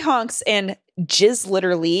 Hey honks and jizz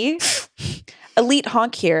literally. Elite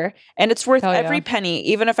Honk here, and it's worth every penny,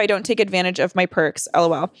 even if I don't take advantage of my perks.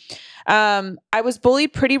 LOL. I was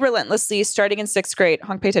bullied pretty relentlessly starting in 6th grade.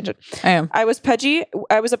 Honk, pay attention. I am. I was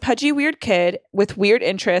a pudgy, weird kid with weird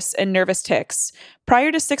interests and nervous tics. Prior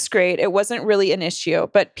to 6th grade, it wasn't really an issue,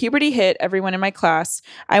 but puberty hit everyone in my class.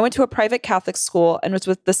 I went to a private Catholic school and was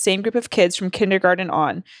with the same group of kids from kindergarten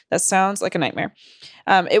on. That sounds like a nightmare.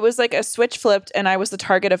 It was like a switch flipped, and I was the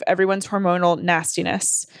target of everyone's hormonal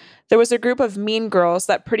nastiness. There was a group of mean girls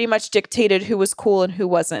that pretty much dictated who was cool and who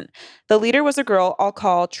wasn't. The leader was a girl I'll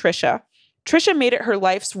call Trisha. Trisha made it her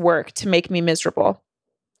life's work to make me miserable.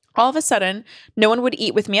 All of a sudden, no one would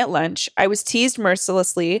eat with me at lunch. I was teased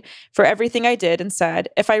mercilessly for everything I did and said.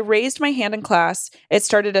 If I raised my hand in class, it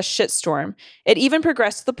started a shitstorm. It even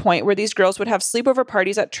progressed to the point where these girls would have sleepover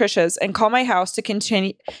parties at Trisha's and call my house to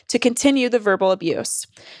continue the verbal abuse.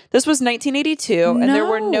 This was 1982, and there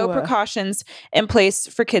were no precautions in place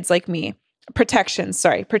for kids like me. Protections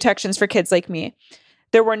for kids like me.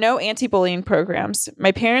 There were no anti-bullying programs.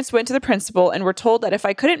 My parents went to the principal and were told that if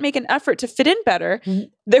I couldn't make an effort to fit in better,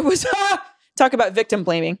 there was talk about victim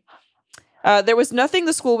blaming. There was nothing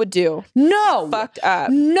the school would do. No. Fucked up.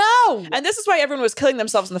 No. And this is why everyone was killing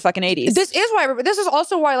themselves in the fucking 80s. This is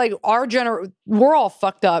also why like our we're all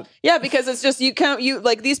fucked up. Yeah, because it's just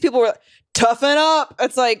like these people were toughen up.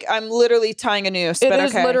 It's like I'm literally tying a noose. It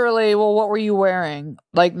is literally, well, what were you wearing?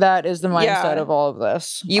 Like that is the mindset of all of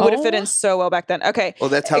this. You would have fit in so well back then. Okay. Well,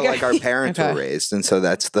 that's how like our parents were raised, and so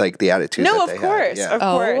that's like the attitude. No, that of they course, had. Yeah. of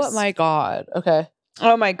course. Oh my god. Okay.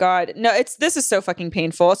 Oh my god. No, this is so fucking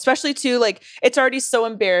painful, especially too, like it's already so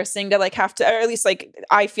embarrassing to like have to, or at least like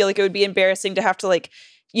I feel like it would be embarrassing to have to like,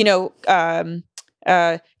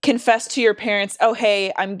 confess to your parents, oh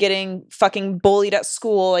hey, I'm getting fucking bullied at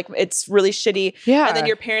school, like it's really shitty. Yeah. And then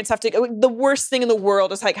your parents have to, the worst thing in the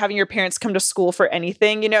world is like having your parents come to school for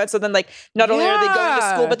anything, and so then like not only are they going to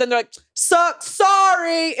school, but then they're like,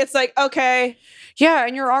 sorry. It's like, okay. Yeah,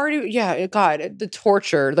 and you're already, God, the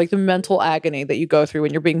torture, like the mental agony that you go through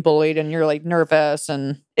when you're being bullied and you're like nervous.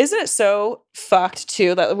 And isn't it so fucked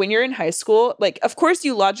too that when you're in high school, like of course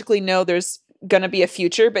you logically know there's gonna be a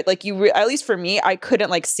future, but like at least for me, I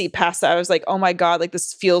couldn't like see past that. I was like, oh my god, like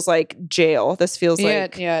this feels like jail. This feels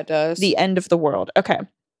like it does. The end of the world. Okay.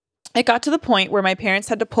 It got to the point where my parents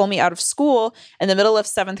had to pull me out of school in the middle of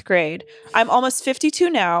 7th grade. I'm almost 52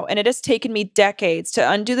 now, and it has taken me decades to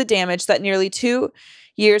undo the damage that nearly 2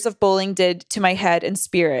 years of bullying did to my head and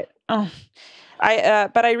spirit. Oh.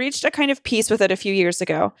 But I reached a kind of peace with it a few years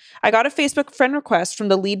ago. I got a Facebook friend request from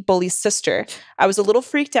the lead bully's sister. I was a little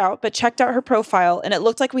freaked out, but checked out her profile, and it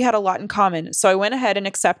looked like we had a lot in common, so I went ahead and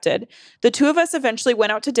accepted. The two of us eventually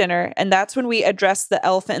went out to dinner, and that's when we addressed the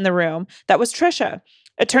elephant in the room. That was Trisha.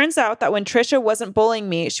 It turns out that when Trisha wasn't bullying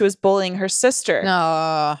me, she was bullying her sister.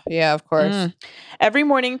 Yeah, of course. Every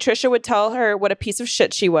morning, Trisha would tell her what a piece of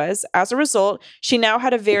shit she was. As a result, she now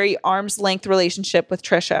had a very arm's length relationship with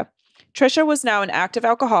Trisha. Trisha was now an active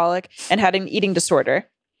alcoholic and had an eating disorder.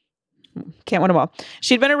 Can't win them all.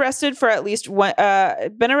 She'd been arrested at least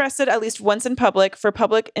once in public for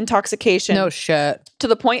public intoxication. No shit. To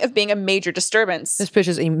the point of being a major disturbance. This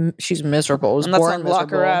bitch she's miserable. And let's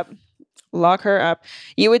lock her up. Lock her up.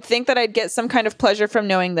 You would think that I'd get some kind of pleasure from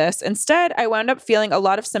knowing this. Instead, I wound up feeling a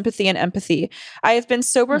lot of sympathy and empathy. I have been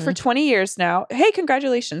sober for 20 years now. Hey,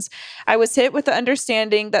 congratulations. I was hit with the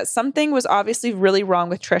understanding that something was obviously really wrong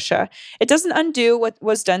with Trisha. It doesn't undo what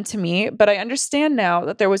was done to me, but I understand now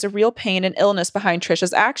that there was a real pain and illness behind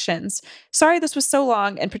Trisha's actions. Sorry this was so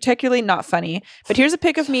long and particularly not funny, but here's a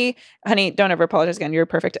pic of me. Honey, don't ever apologize again. You're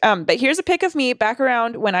perfect. But here's a pic of me back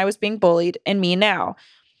around when I was being bullied and me now.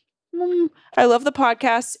 I love the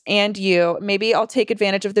podcast and you. Maybe I'll take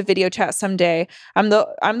advantage of the video chat someday. I'm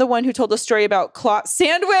the one who told the story about clot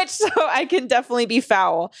sandwich, so I can definitely be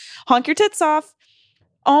foul. Honk your tits off.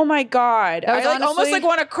 Oh my god, I like almost like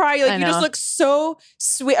want to cry. Like you just look so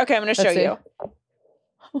sweet. Okay, I'm gonna show you.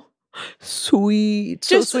 Sweet,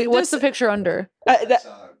 so sweet. What's the picture under?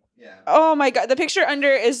 Oh my god, the picture under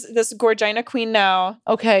is this Gorgina queen now.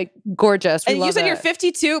 Okay, gorgeous. And you said you're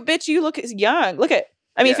 52, bitch. You look young. Look at.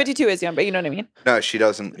 I mean, Yeah. 52 is young, but you know what I mean? No, she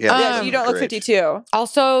doesn't. Yeah, Yeah, you don't look great. 52.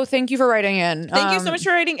 Also, thank you for writing in. Thank you so much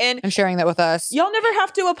for writing in. and sharing that with us. Y'all never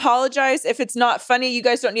have to apologize if it's not funny. You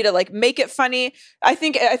guys don't need to like make it funny. I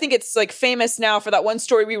think it's like famous now for that one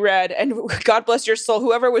story we read, and God bless your soul,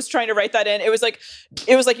 whoever was trying to write that in, it was like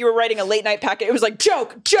you were writing a late night packet. It was like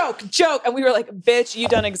joke, and we were like, bitch, you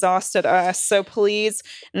done exhausted us. So please,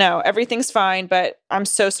 no, everything's fine. But I'm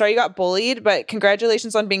so sorry you got bullied. But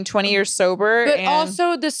congratulations on being 20 years sober. But and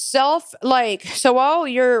also the self, like, so while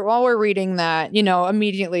we're reading that, you know,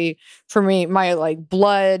 immediately for me, my like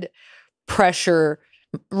blood pressure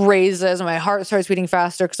raises and my heart starts beating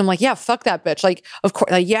faster because I'm like, yeah, fuck that bitch. Like, of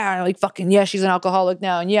course, like, yeah, like fucking, yeah, she's an alcoholic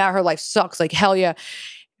now. And yeah, her life sucks. Like, hell yeah.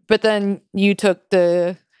 But then you took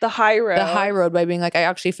the high road. By being like, I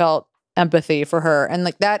actually felt empathy for her. And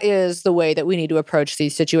like, that is the way that we need to approach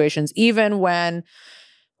these situations, even when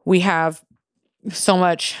we have so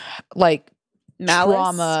much like Malice?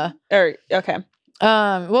 trauma. Okay.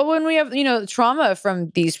 Well, when we have, you know, trauma from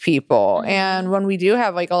these people and when we do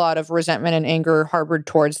have like a lot of resentment and anger harbored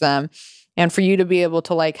towards them, and for you to be able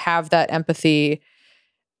to like have that empathy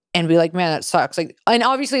and be like, man, that sucks. Like, and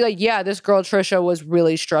obviously, like, yeah, this girl Trisha was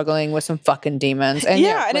really struggling with some fucking demons. And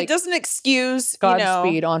yeah, and like, it doesn't excuse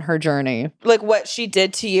Godspeed on her journey. Like what she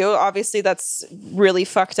did to you. Obviously, that's really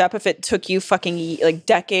fucked up. If it took you fucking like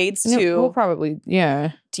decades We'll probably,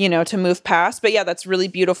 to move past. But yeah, that's really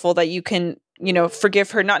beautiful that you can,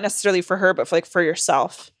 forgive her, not necessarily for her, but for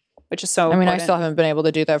yourself. Which is so important. I still haven't been able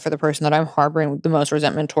to do that for the person that I'm harboring the most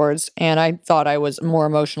resentment towards. And I thought I was more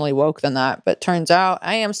emotionally woke than that. But turns out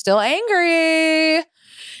I am still angry.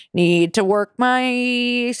 Need to work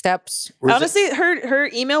my steps. Honestly, her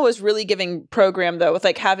email was really giving program, though, with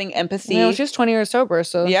like having empathy. You know, she's 20 years sober,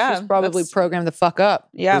 so yeah, she's probably programmed the fuck up.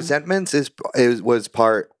 Yeah. Resentments was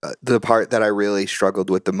the part that I really struggled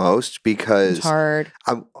with the most because it's hard.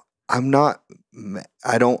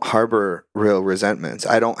 I don't harbor real resentments.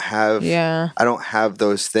 I don't have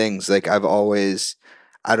those things. Like I've always,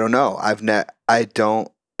 I don't know. I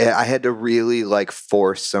had to really like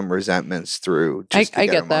force some resentments through just to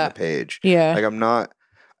get them on the page. Yeah. Like I'm not,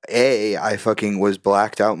 I fucking was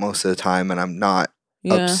blacked out most of the time and I'm not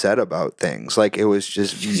upset about things. Like it was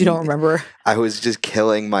just you don't remember. I was just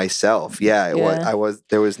killing myself. Yeah,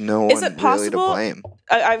 there was no one really to blame.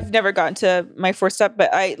 I've never gotten to my 4-step, but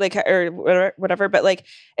I like, or whatever, but like,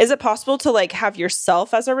 is it possible to like have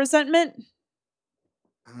yourself as a resentment?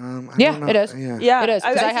 It is. Yeah, it is.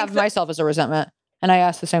 Because I have myself as a resentment and I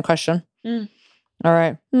asked the same question. All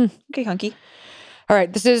right. Okay, hunky. All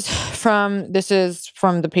right. This is from the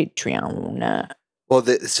Patreon. Well,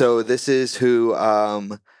 so this is who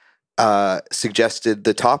suggested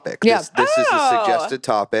the topic. Yeah. This is a suggested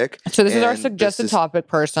topic. So this is our suggested topic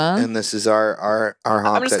person. And this is our honk.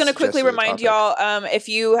 I'm just going to quickly remind y'all,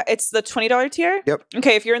 it's the $20 tier. Yep.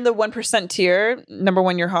 Okay, if you're in the 1% tier, number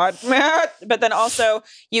one, you're hot. But then also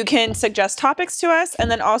you can suggest topics to us. And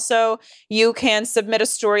then also you can submit a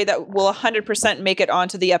story that will 100% make it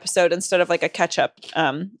onto the episode instead of like a catch-up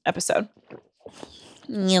episode.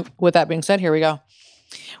 With that being said, here we go.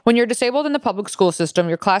 When you're disabled in the public school system,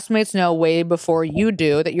 your classmates know way before you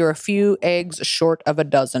do that you're a few eggs short of a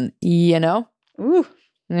dozen. You know? Ooh.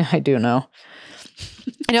 I do know.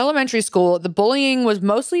 In elementary school, the bullying was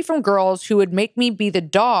mostly from girls who would make me be the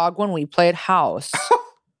dog when we played house.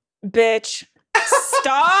 Bitch.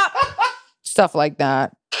 Stop. Stuff like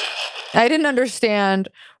that. I didn't understand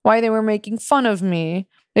why they were making fun of me.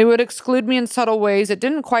 They would exclude me in subtle ways. It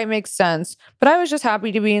didn't quite make sense, but I was just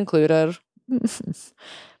happy to be included.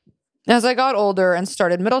 As I got older and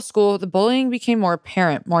started middle school, the bullying became more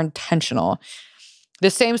apparent, more intentional. The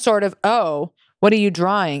same sort of, oh, what are you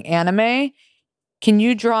drawing? Anime? Can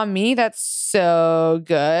you draw me? That's so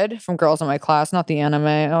good. From girls in my class, not the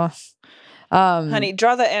anime. Oh. Honey,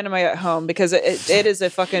 draw the anime at home because it is a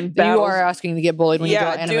fucking battle. You are asking to get bullied when you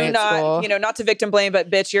draw anime at school. Not to victim blame, but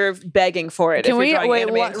bitch, you're begging for it. Can we wait?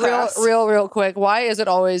 Real quick? Why is it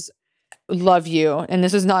always love you? And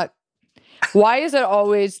this is not. Why is it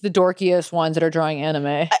always the dorkiest ones that are drawing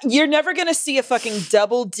anime? You're never gonna see a fucking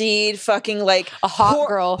double D'd fucking like a hot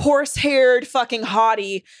girl, horse-haired fucking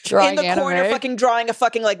hottie drawing in the anime. corner fucking drawing a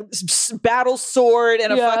fucking like battle sword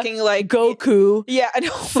and a fucking like Goku. Yeah,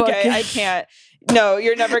 no, okay, I can't. No,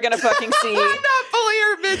 you're never gonna fucking see. I'm not bullying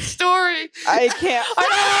her mid-story. I can't.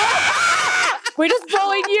 We just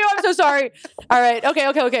bullied you. I'm so sorry. All right.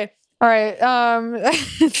 Okay. All right.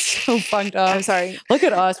 It's so fucked up. I'm sorry. Look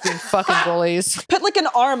at us being fucking bullies. Put like an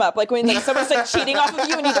arm up, like when like, someone's like cheating off of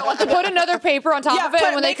you and you don't want to Put another paper on top of it,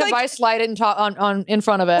 and when they come by, slide it on in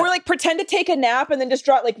front of it. Or like pretend to take a nap and then just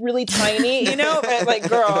draw it like really tiny, you know? Like,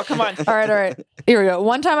 girl, come on. All right. Here we go.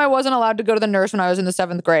 One time I wasn't allowed to go to the nurse when I was in the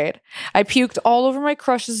 7th grade. I puked all over my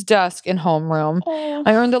crush's desk in homeroom. Oh.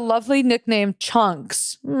 I earned a lovely nickname,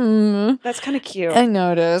 Chunks. That's kind of cute. I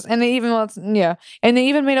noticed. And they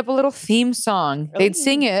even made up a little theme song. Really? They'd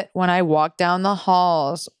sing it when I walked down the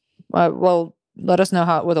halls. Well, let us know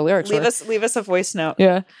what the lyrics were. Leave us a voice note.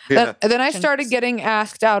 Yeah. Then I started getting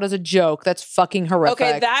asked out as a joke. That's fucking horrific.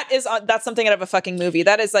 Okay, that's something out of a fucking movie.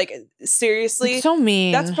 That is like, seriously. It's so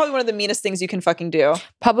mean. That's probably one of the meanest things you can fucking do.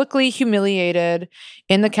 Publicly humiliated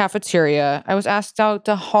in the cafeteria. I was asked out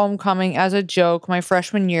to homecoming as a joke my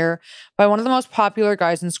freshman year by one of the most popular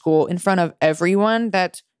guys in school in front of everyone.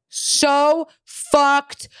 That's so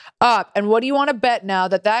fucked up. And what do you want to bet now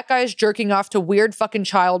that guy's jerking off to weird fucking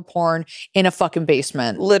child porn in a fucking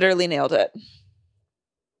basement? Literally nailed it.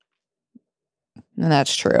 And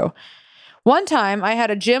that's true. One time I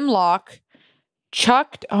had a gym lock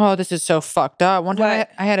chucked. Oh, this is so fucked up. One time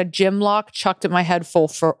I had a gym lock chucked at my head full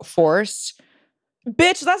force.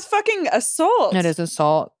 Bitch, that's fucking assault. It is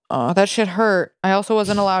assault. Oh, that shit hurt. I also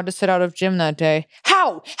wasn't allowed to sit out of gym that day.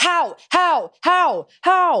 How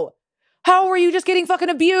were you just getting fucking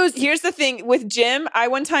abused? Here's the thing with gym. I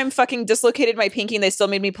one time fucking dislocated my pinky and they still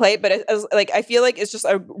made me play. But I feel like it's just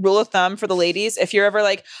a rule of thumb for the ladies. If you're ever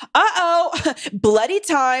like, bloody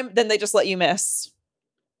time, then they just let you miss.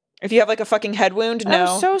 If you have like a fucking head wound,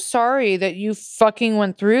 no. I'm so sorry that you fucking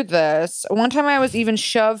went through this. One time I was even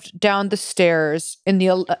shoved down the stairs in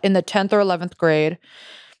the 10th or 11th grade.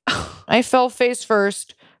 I fell face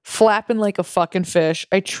first, flapping like a fucking fish.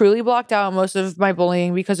 I truly blocked out most of my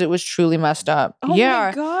bullying because it was truly messed up. Oh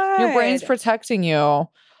my God. Your brain's protecting you.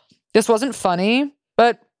 This wasn't funny,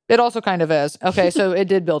 but it also kind of is. Okay, so it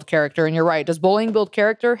did build character, and you're right. Does bullying build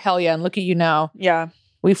character? Hell yeah, and look at you now. Yeah.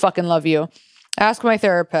 We fucking love you. Ask my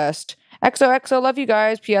therapist. XOXO, love you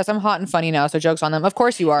guys. P.S. I'm hot and funny now, so joke's on them. Of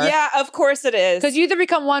course you are. Yeah, of course it is. Because you either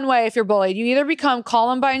become one way if you're bullied. You either become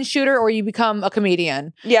Columbine shooter or you become a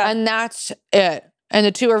comedian. Yeah. And that's it. And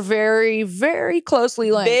the two are very, very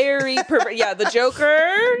closely linked. Very perfect. Yeah, the Joker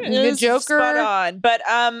is spot on. But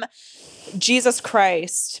Jesus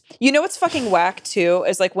Christ. You know what's fucking whack too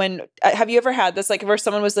is like when have you ever had this like where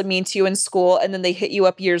someone was mean to you in school and then they hit you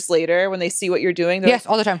up years later when they see what you're doing? Yes,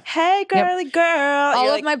 all the time. Hey, girly girl.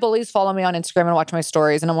 All of my bullies follow me on Instagram and watch my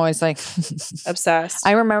stories, and I'm always like obsessed.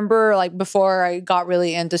 I remember like before I got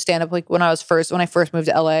really into stand-up, like when I first moved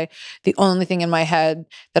to LA, the only thing in my head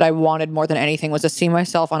that I wanted more than anything was to see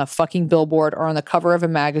myself on a fucking billboard or on the cover of a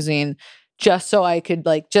magazine. Just so I could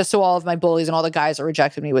just so all of my bullies and all the guys that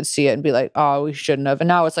rejected me would see it and be like, oh, we shouldn't have. And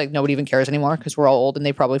now it's like nobody even cares anymore because we're all old and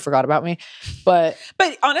they probably forgot about me. But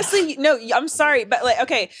honestly, no, I'm sorry. But like,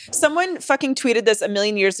 okay, someone fucking tweeted this a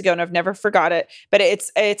million years ago and I've never forgot it. But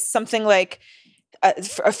it's something like,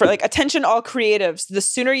 for like attention all creatives, the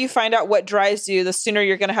sooner you find out what drives you, the sooner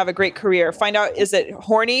you're going to have a great career. Find out, is it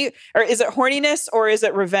horny or is it horniness or is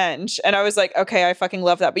it revenge? And I was like, okay, I fucking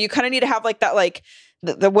love that. But you kind of need to have like that, like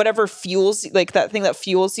the whatever fuels, like that thing that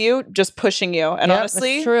fuels you, just pushing you. And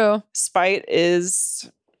honestly, that's true. Spite is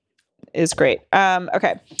great.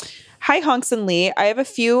 Okay. Hi, Honks and Lee. I have a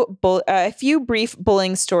few brief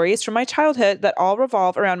bullying stories from my childhood that all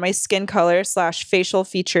revolve around my skin color / facial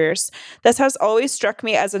features. This has always struck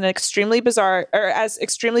me as extremely bizarre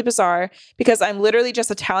because I'm literally just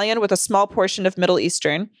Italian with a small portion of Middle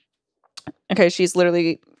Eastern. Okay, she's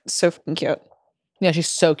literally so fucking cute. Yeah, she's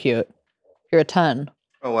so cute. You're a 10.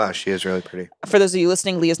 Oh, wow. She is really pretty. For those of you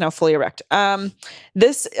listening, Lee is now fully erect.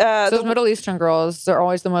 Those Middle Eastern girls, they're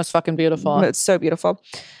always the most fucking beautiful. It's so beautiful.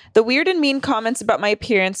 The weird and mean comments about my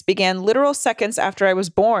appearance began literal seconds after I was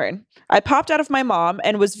born. I popped out of my mom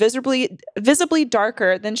and was visibly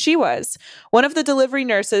darker than she was. One of the delivery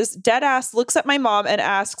nurses, dead ass, looks at my mom and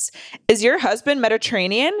asks, "Is your husband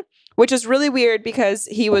Mediterranean?" Which is really weird because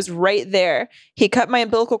he was right there. He cut my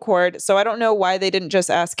umbilical cord, so I don't know why they didn't just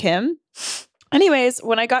ask him. Anyways,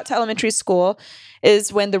 when I got to elementary school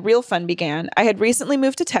is when the real fun began. I had recently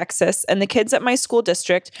moved to Texas, and the kids at my school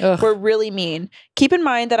district were really mean. Keep in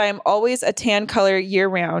mind that I am always a tan color year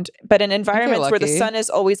round, but in environments where the sun is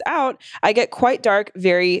always out, I get quite dark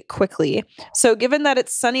very quickly. So given that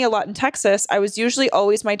it's sunny a lot in Texas, I was usually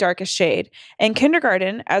always my darkest shade. In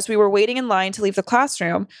kindergarten, as we were waiting in line to leave the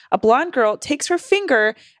classroom, a blonde girl takes her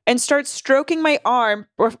finger and starts stroking my arm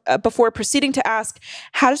before proceeding to ask,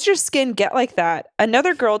 "How does your skin get like that?" that.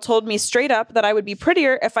 Another girl told me straight up that I would be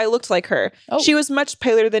prettier if I looked like her. She was much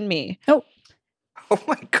paler than me. Oh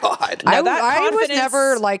my God. I was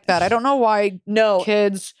never like that. I don't know why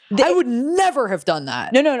kids... I would never have done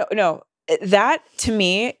that. No. That to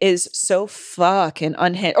me is so fucking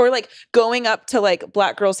unhinged. Or like going up to like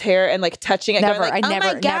black girls' hair and like touching it. Never. Going like, I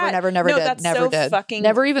never no, did. That's never so did. Fucking,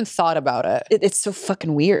 never even thought about it. It's so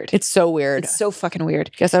fucking weird. It's so weird. It's so fucking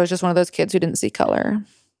weird. Guess I was just one of those kids who didn't see color.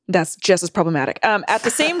 That's just as problematic. At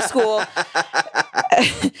the same school,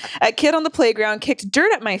 a kid on the playground kicked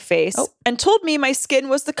dirt at my face and told me my skin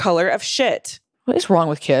was the color of shit. What is wrong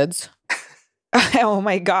with kids? Oh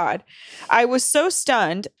my God. I was so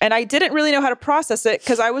stunned and I didn't really know how to process it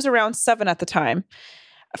because I was around 7 at the time.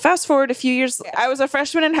 Fast forward a few years, I was a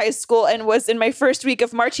freshman in high school and was in my first week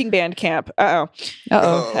of marching band camp. I don't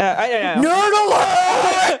know. Nerd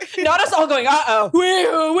alert! Not us all going,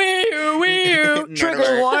 Wee-oo.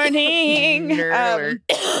 Trigger warning.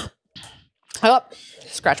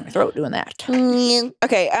 Scratch my throat doing that.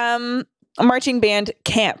 Okay, marching band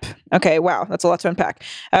camp. Okay, wow, that's a lot to unpack.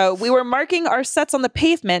 We were marking our sets on the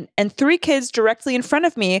pavement, and 3 kids directly in front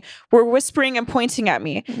of me were whispering and pointing at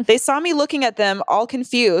me. They saw me looking at them, all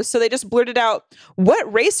confused, so they just blurted out, "What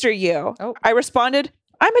race are you?" I responded,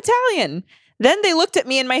 "I'm Italian." Then they looked at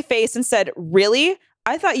me in my face and said, "Really?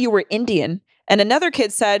 I thought you were Indian." And another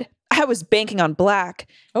kid said, "I was banking on black."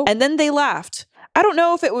 And then they laughed. I don't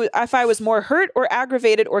know if I was more hurt or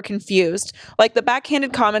aggravated or confused. Like the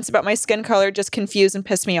backhanded comments about my skin color just confused and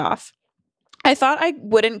pissed me off. I thought I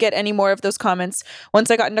wouldn't get any more of those comments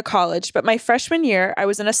once I got into college, but my freshman year, I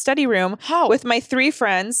was in a study room with my 3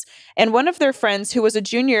 friends and one of their friends who was a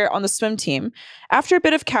junior on the swim team. After a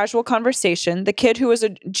bit of casual conversation, the kid who was a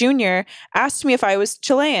junior asked me if I was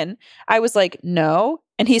Chilean. I was like, "No."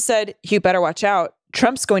 And he said, "You better watch out.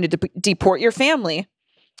 Trump's going to deport your family."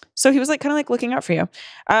 So he was like kind of like looking out for you.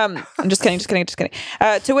 I'm just kidding.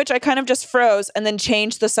 To which I kind of just froze and then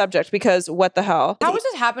changed the subject because what the hell? How is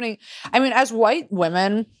this happening? I mean, as white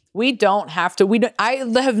women, we don't have to. I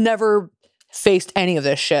have never faced any of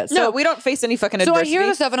this shit. So, no, we don't face any fucking adversity. So I hear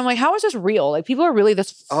this stuff and I'm like, how is this real? Like people are really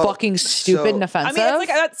this fucking stupid and offensive. I mean, it's like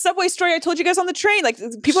that subway story I told you guys on the train. Like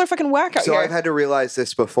people are fucking whack out here. So I've had to realize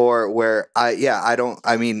this before where I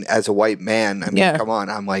mean, as a white man, I mean, come on,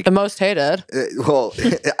 I'm like the most hated. Well,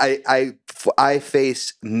 I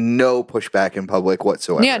face no pushback in public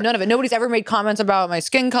whatsoever. Yeah, none of it. Nobody's ever made comments about my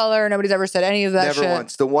skin color. Nobody's ever said any of that shit. Never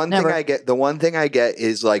once. The one thing I get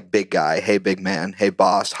is like big guy, hey big man, hey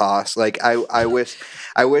boss, Haas. Like I wish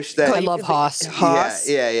that I love Haas.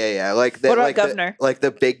 Yeah. Like what about governor? The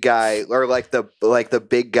big guy or like the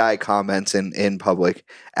big guy comments in public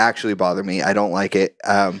actually bother me. I don't like it.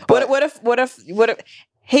 But what if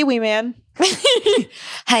hey wee man.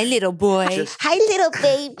 Hi little boy. Hi little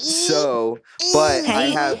baby. So, but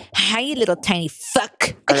hi you little tiny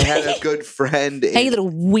fuck. I had a good friend. Hey little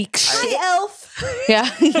weak shit. Hi elf. Yeah.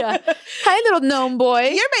 Hi little gnome boy.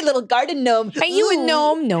 You're my little garden gnome. Are you a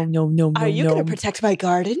gnome? No. Are you gonna protect my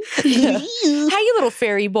garden? Hi you little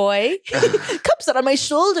fairy boy. Come sit on my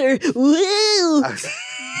shoulder. Woo.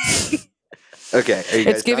 Okay, are you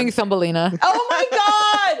guys it's giving done? Thumbelina. Oh my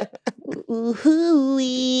God.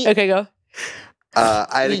 Okay, go.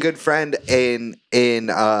 I had a good friend in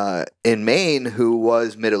Maine who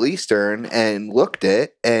was Middle Eastern and looked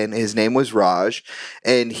it, and his name was Raj,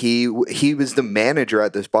 and he was the manager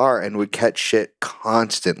at this bar and would catch shit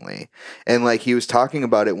constantly, and like he was talking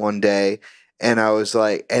about it one day, and I was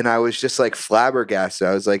just like flabbergasted.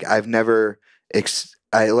 I was like, I've never.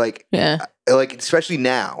 Especially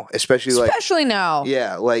now.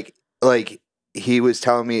 Yeah, like he was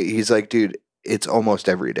telling me, he's like, dude, it's almost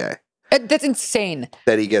every day. That's insane.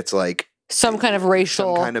 That he gets like some kind of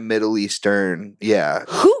racial, some kind of Middle Eastern. Yeah.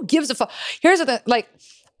 Who gives a fuck? Here's the thing. Like,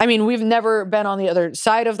 I mean, we've never been on the other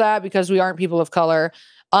side of that because we aren't people of color.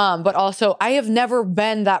 But also I have never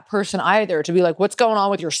been that person either to be like, what's going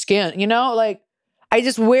on with your skin? You know, like I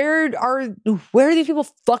just, where do these people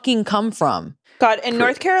fucking come from? God, in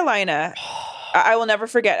North Carolina, I will never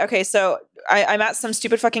forget. Okay, so I'm at some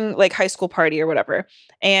stupid fucking like high school party or whatever,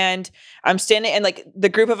 and I'm standing, and like the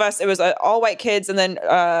group of us, it was all white kids, and then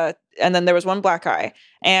there was one black guy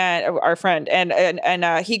and our friend,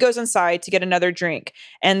 and he goes inside to get another drink,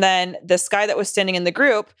 and then this guy that was standing in the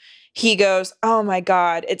group, he goes, "Oh my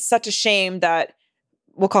God, it's such a shame that."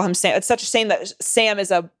 We'll call him Sam. It's such a shame that Sam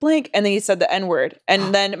is a blank. And then he said the N-word.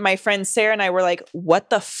 And then my friend Sarah and I were like, what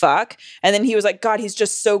the fuck? And then he was like, God, he's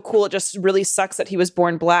just so cool. It just really sucks that he was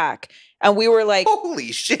born black. And we were like,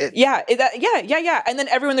 holy shit. Yeah. And then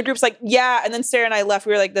everyone in the group's like, yeah. And then Sarah and I left.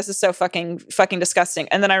 We were like, this is so fucking disgusting.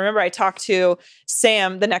 And then I remember I talked to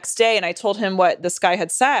Sam the next day and I told him what this guy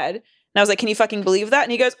had said. And I was like, can you fucking believe that?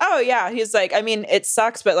 And he goes, oh yeah. He's like, I mean, it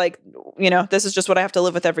sucks, but like, you know, this is just what I have to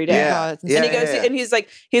live with every day. Yeah. And he goes, and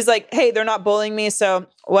he's like, hey, they're not bullying me, so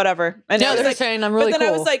whatever. And Yeah, I was they're like, saying I'm really but then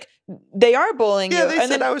cool. I was like, they are bullying you. Yeah, they And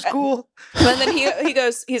said then I was cool. And then he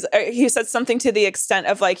goes, he said something to the extent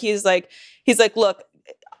of like, he's like, look,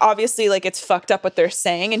 obviously like it's fucked up what they're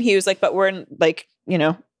saying. And he was like, but we're in, like, you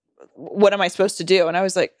know, what am I supposed to do? And I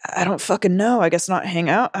was like, I don't fucking know. I guess not hang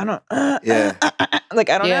out. I don't, like,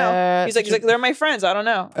 I don't know. He's like, they're my friends. I don't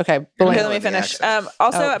know. Okay. Okay, let me finish.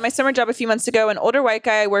 Also, at my summer job a few months ago, an older white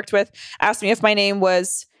guy I worked with asked me if my name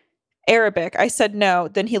was Arabic. I said no.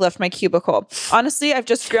 Then he left my cubicle. Honestly, I've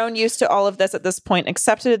just grown used to all of this at this point,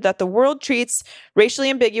 accepted that the world treats racially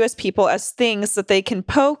ambiguous people as things that they can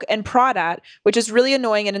poke and prod at, which is really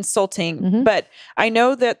annoying and insulting. But I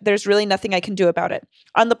know that there's really nothing I can do about it.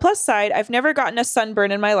 On the plus side, I've never gotten a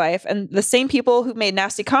sunburn in my life, and the same people who made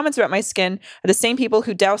nasty comments about my skin are the same people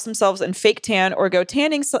who douse themselves in fake tan or go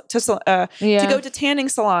tanning to go to tanning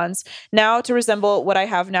salons now to resemble what I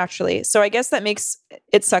have naturally. So I guess that makes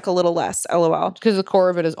it suck a little less. LOL. Because the core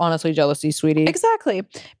of it is honestly jealousy, sweetie. Exactly.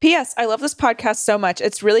 P.S. I love this podcast so much.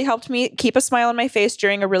 It's really helped me keep a smile on my face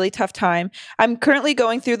during a really tough time. I'm currently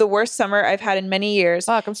going through the worst summer I've had in many years.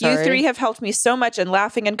 Fuck, I'm sorry. You three have helped me so much in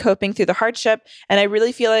laughing and coping through the hardship, and I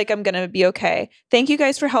really feel like I'm going to be okay. Thank you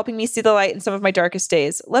guys for helping me see the light in some of my darkest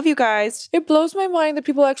days. Love you guys. It blows my mind that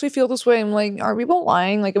people actually feel this way. I'm like, are people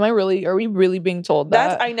lying? Like, are we really being told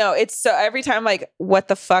that? I know. It's so every time, like, what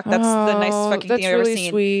the fuck? That's the nicest fucking thing I've ever really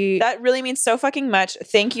seen. Sweet. That really means so fucking much.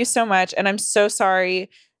 Thank you so much. And I'm so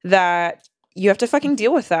sorry that you have to fucking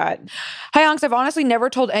deal with that. Hi, Honks. I've honestly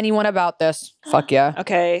never told anyone about this. Fuck yeah.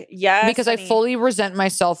 Okay. Yes. Because I fully resent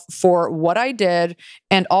myself for what I did.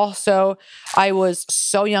 And also, I was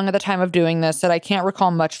so young at the time of doing this that I can't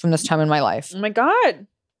recall much from this time in my life. Oh my God.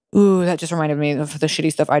 Ooh, that just reminded me of the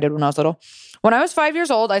shitty stuff I did when I was little. When I was 5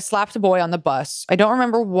 years old, I slapped a boy on the bus. I don't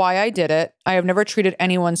remember why I did it. I have never treated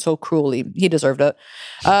anyone so cruelly. He deserved it.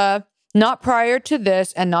 Not prior to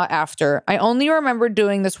this and not after. I only remember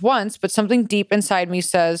doing this once, but something deep inside me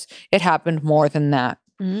says it happened more than that.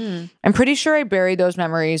 I'm pretty sure I buried those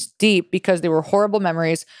memories deep because they were horrible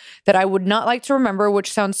memories that I would not like to remember,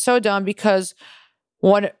 which sounds so dumb because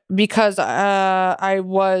I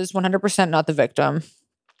was 100% not the victim.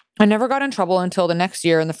 I never got in trouble until the next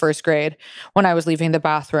year in the first grade when I was leaving the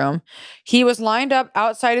bathroom. He was lined up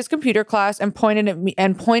outside his computer class and pointed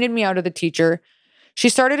me out to the teacher. She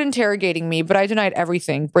started interrogating me, but I denied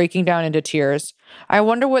everything, breaking down into tears. I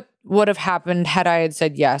wonder what would have happened had I had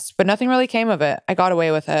said yes, but nothing really came of it. I got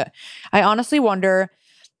away with it. I honestly wonder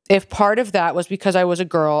if part of that was because I was a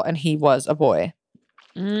girl and he was a boy.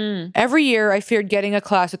 Every year I feared getting a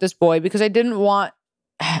class with this boy because I didn't want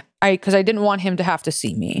him to have to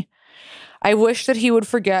see me. I wish that he would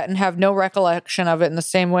forget and have no recollection of it in the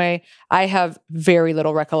same way I have very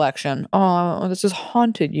little recollection. Oh, this has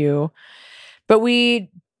haunted you. But we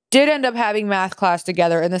did end up having math class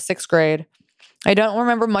together in the 6th grade. I don't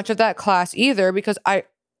remember much of that class either because I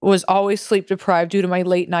was always sleep deprived due to my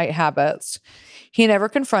late night habits. He never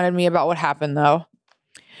confronted me about what happened though.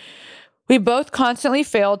 We both constantly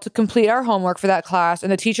failed to complete our homework for that class, and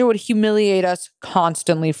the teacher would humiliate us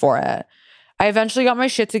constantly for it. I eventually got my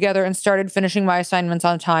shit together and started finishing my assignments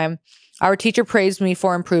on time. Our teacher praised me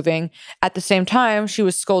for improving. At the same time, she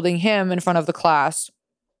was scolding him in front of the class.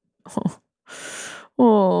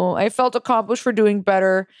 Oh, I felt accomplished for doing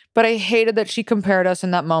better, but I hated that she compared us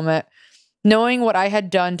in that moment. Knowing what I had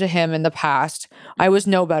done to him in the past, I was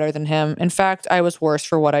no better than him. In fact, I was worse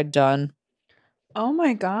for what I'd done. Oh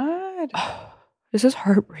my God. This is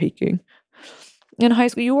heartbreaking. In high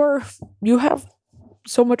school, you have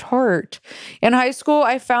so much heart. In high school,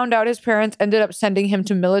 I found out his parents ended up sending him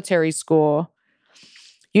to military school.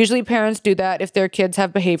 Usually parents do that if their kids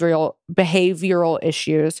have behavioral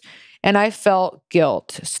issues. And I felt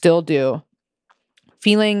guilt, still do.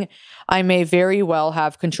 Feeling I may very well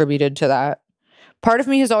have contributed to that. Part of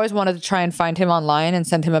me has always wanted to try and find him online and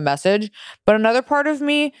send him a message. But another part of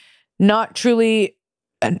me not truly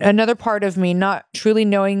knowing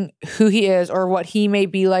who he is or what he may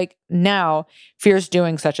be like now fears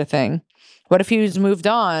doing such a thing. What if he's moved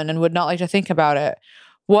on and would not like to think about it?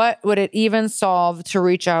 What would it even solve to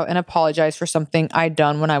reach out and apologize for something I'd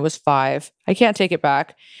done when I was 5? I can't take it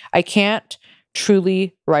back. I can't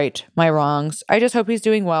truly right my wrongs. I just hope he's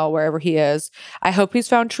doing well wherever he is. I hope he's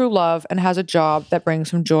found true love and has a job that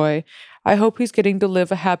brings him joy. I hope he's getting to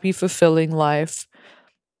live a happy, fulfilling life.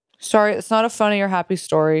 Sorry, it's not a funny or happy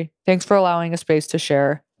story. Thanks for allowing a space to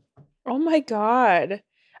share. Oh my God.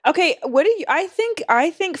 Okay, what do you? I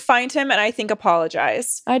think find him and I think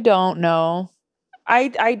apologize. I don't know.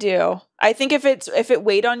 I do. I think if it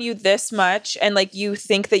weighed on you this much and like you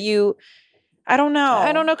think that you, I don't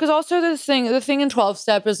know. Because also the thing in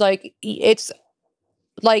 12-step is like, it's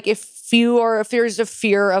like if there's a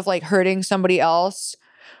fear of like hurting somebody else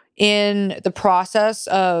in the process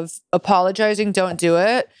of apologizing, don't do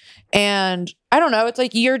it. And I don't know. It's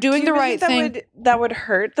like you're doing the right thing. That would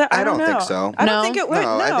hurt. I don't think so. I don't think it would.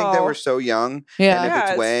 No, I think they were so young. Yeah. And if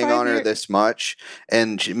it's weighing on her this much,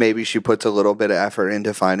 and maybe she puts a little bit of effort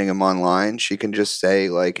into finding him online, she can just say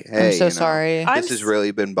like, "Hey, I'm so sorry. This has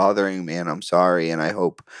really been bothering me, and I'm sorry. And I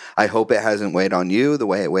hope it hasn't weighed on you the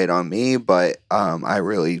way it weighed on me. But I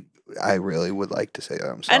really would like to say that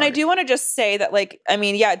I'm sorry." And I do want to just say that, like, I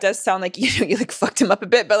mean, yeah, it does sound like you like fucked him up a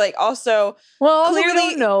bit, but like also, clearly we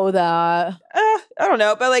don't know that. I don't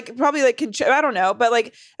know, but like probably like I don't know, but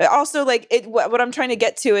like also like what I'm trying to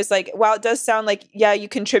get to is like, while it does sound like you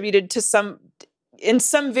contributed to in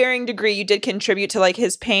some varying degree, you did contribute to like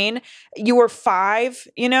his pain. You were 5,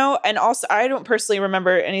 and also I don't personally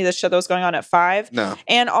remember any of the shit that was going on at 5. No.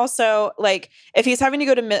 And also like if he's having to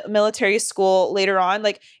go to military school later on,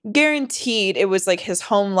 like guaranteed it was like his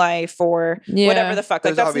home life or whatever the fuck.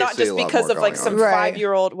 Like that's not just because of like some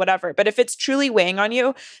 5-year-old whatever. But if it's truly weighing on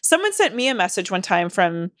you, someone sent me a message one time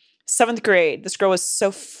from 7th grade. This girl was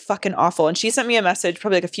so fucking awful. And she sent me a message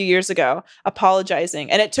probably like a few years ago apologizing.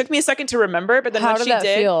 And it took me a second to remember, but then when she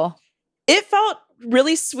did, feel? It felt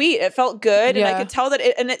really sweet. It felt good. And I could tell that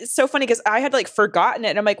and it's so funny because I had like forgotten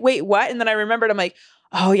it. And I'm like, wait, what? And then I remembered, I'm like,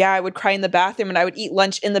 oh yeah, I would cry in the bathroom and I would eat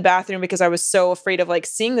lunch in the bathroom because I was so afraid of like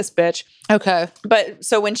seeing this bitch. Okay. But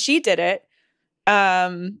so when she did it,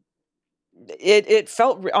 it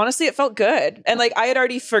felt, honestly, it felt good. And like, I had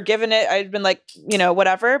already forgiven it. I'd been like,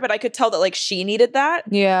 whatever, but I could tell that like she needed that.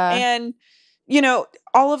 Yeah. And,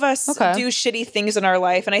 all of us do shitty things in our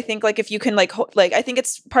life. And I think like, if you can like, I think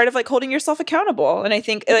it's part of like holding yourself accountable. And I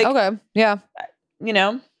think like, okay. Yeah.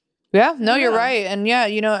 Yeah, no, you're right. And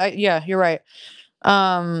you're right.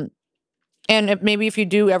 And maybe if you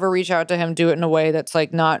do ever reach out to him, do it in a way that's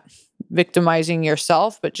like not victimizing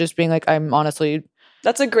yourself, but just being like, I'm honestly,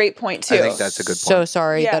 that's a great point too. I think that's a good point. So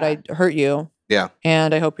sorry that I hurt you. Yeah.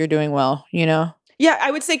 And I hope you're doing well, Yeah, I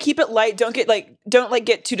would say keep it light. Don't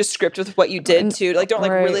get too descriptive with what you did too. Like don't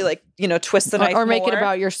like really like, twist the knife or make it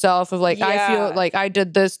about yourself of like, I feel like I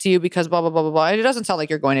did this to you because blah, blah, blah, blah, blah. It doesn't sound like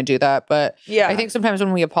you're going to do that, but I think sometimes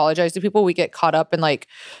when we apologize to people, we get caught up in like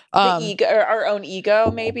the ego or our own ego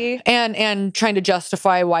maybe. And trying to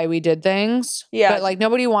justify why we did things. Yeah. But like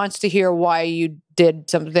nobody wants to hear why you did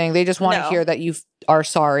something. They just want to hear that you are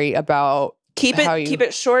sorry about keep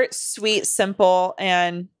it short, sweet, simple,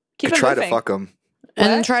 and keep it try moving. to fuck him. And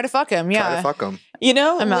then try to fuck him. Yeah. Try to fuck him. Lee,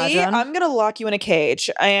 I'm going to lock you in a cage.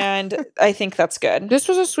 And I think that's good. This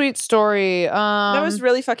was a sweet story. That was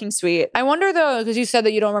really fucking sweet. I wonder though, because you said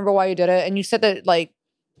that you don't remember why you did it. And you said that like,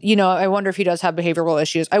 I wonder if he does have behavioral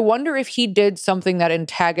issues. I wonder if he did something that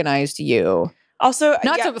antagonized you. Also,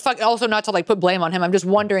 not to like put blame on him. I'm just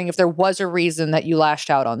wondering if there was a reason that you lashed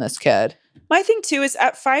out on this kid. My thing too is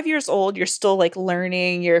at 5 years old, you're still like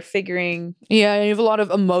learning, you're figuring. Yeah, you have a lot of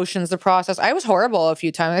emotions to process. I was horrible a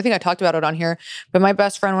few times. I think I talked about it on here. But my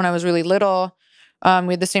best friend when I was really little, we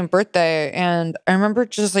had the same birthday. And I remember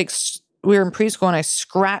just like we were in preschool and I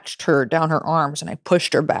scratched her down her arms and I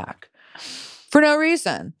pushed her back. For no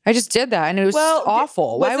reason. I just did that and it was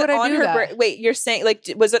awful. Why would I do that? Wait, you're saying like,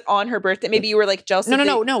 was it on her birthday? Maybe you were like jealous.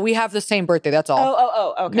 No. We have the same birthday. That's all.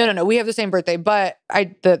 Oh, okay. No. We have the same birthday, but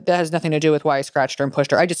that has nothing to do with why I scratched her and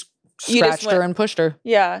pushed her. I just scratched her and pushed her.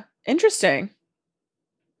 Yeah. Interesting.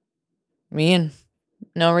 Mean.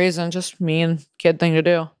 No reason. Just mean kid thing to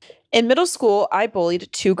do. In middle school, I bullied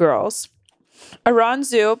 2 girls.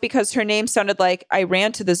 Aranzu, because her name sounded like I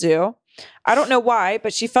ran to the zoo. I don't know why,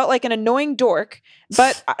 but she felt like an annoying dork,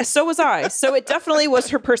 but so was I. So it definitely was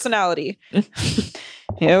her personality.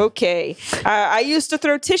 Okay. I used to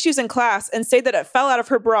throw tissues in class and say that it fell out of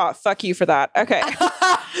her bra. Fuck you for that. Okay.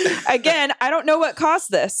 Again, I don't know what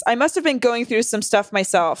caused this. I must have been going through some stuff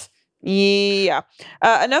myself. Yeah.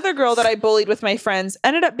 Another girl that I bullied with my friends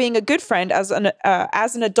ended up being a good friend as an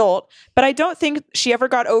adult, but I don't think she ever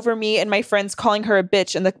got over me and my friends calling her a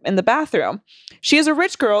bitch in the bathroom. She is a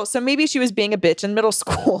rich girl, so maybe she was being a bitch in middle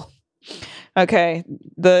school. Okay,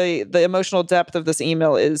 the emotional depth of this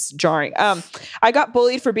email is jarring. I got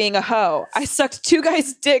bullied for being a hoe. I sucked 2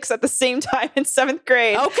 guys' dicks at the same time in 7th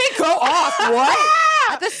grade. Okay, go off. What?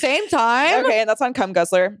 At the same time? Okay, and that's on Cum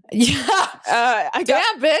Guzzler. Yeah.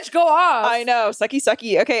 Damn, bitch, go off. I know.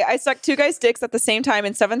 Sucky. Okay, I sucked 2 guys' dicks at the same time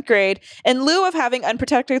in 7th grade in lieu of having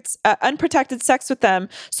unprotected sex with them.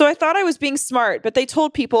 So I thought I was being smart, but they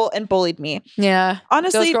told people and bullied me. Yeah.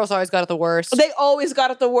 Honestly, those girls always got it the worst. They always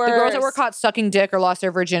got it the worst. The girls that were caught sucking dick or lost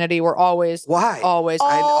their virginity were always. Why? Always.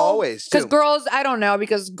 I always. Because girls, I don't know,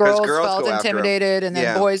 because girls felt intimidated and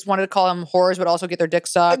then boys wanted to call them whores, but also get their dick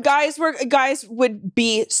sucked. Guys would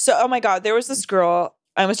be so, oh my God, there was this girl.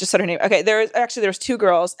 I almost just said her name. Okay, there was 2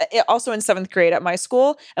 girls also in 7th grade at my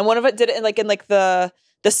school, and one of it did it in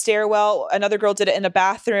the stairwell. Another girl did it in a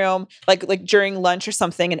bathroom, like during lunch or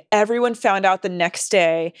something, and everyone found out the next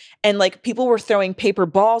day. And like people were throwing paper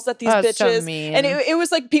balls at these bitches, so mean. and it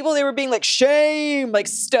was like people, they were being like shame, like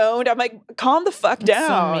stoned. I'm like, calm the fuck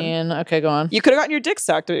down. So mean. Okay, go on. You could have gotten your dick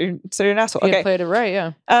sucked, so you're an asshole. Okay, played it right.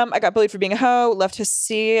 Yeah. I got bullied for being a hoe. Love to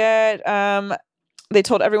see it. They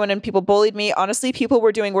told everyone and people bullied me. Honestly, people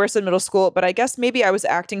were doing worse in middle school, but I guess maybe I was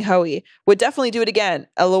acting hoey. Would definitely do it again.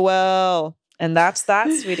 LOL. And that's that,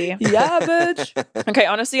 sweetie. Yeah, bitch. Okay,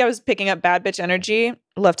 honestly, I was picking up bad bitch energy.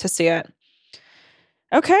 Love to see it.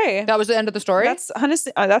 Okay. That was the end of the story? That's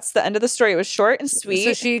honestly, that's the end of the story. It was short and sweet.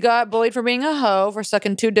 So she got bullied for being a hoe, for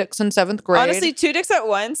sucking 2 dicks in 7th grade. Honestly, 2 dicks at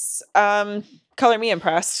once. Color me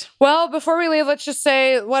impressed. Well, before we leave, let's just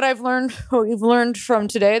say what we've learned from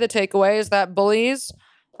today. The takeaway is that bullies,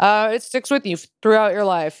 it sticks with you throughout your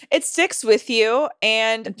life. It sticks with you,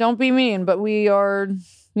 and don't be mean, but we are,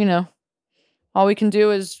 all we can do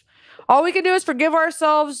is forgive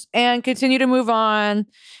ourselves and continue to move on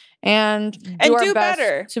and do our best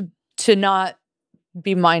better to not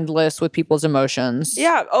be mindless with people's emotions.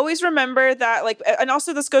 Yeah, always remember that, like, and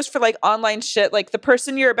also this goes for like online shit. Like the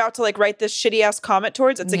person you're about to like write this shitty ass comment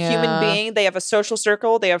towards, it's a human being. They have a social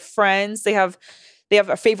circle. They have friends. They have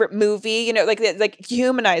a favorite movie. Like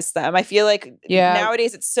humanize them. I feel like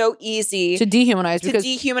nowadays it's so easy to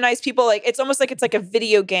dehumanize people. Like it's almost like it's like a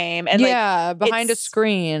video game, and behind a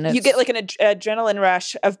screen, you get like an adrenaline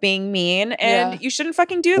rush of being mean, and you shouldn't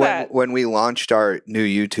fucking do that. When we launched our new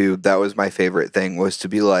YouTube, that was my favorite thing, was to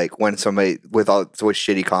be like, when somebody with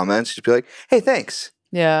shitty comments, just be like, "Hey, thanks."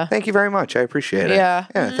 Yeah. Thank you very much. I appreciate it. Yeah.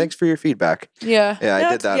 Yeah. Mm-hmm. Thanks for your feedback. Yeah. Yeah,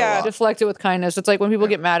 I did that a lot. Deflect it with kindness. It's like when people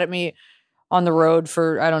get mad at me on the road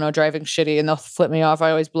for, I don't know, driving shitty and they'll flip me off, I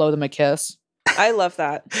always blow them a kiss. I love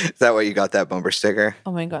that. Is that why you got that bumper sticker?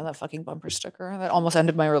 Oh my God, that fucking bumper sticker. That almost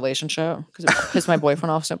ended my relationship because it pissed my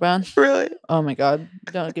boyfriend off so bad. Really? Oh my God.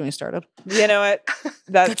 Don't get me started. You know what?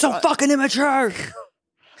 That's so fucking immature.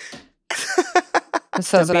 It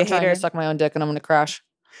says that I'm trying to suck my own dick and I'm going to crash.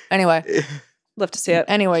 Anyway. Love to see it.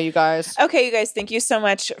 Anyway, you guys. Okay, you guys, thank you so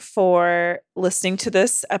much for listening to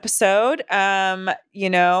this episode. My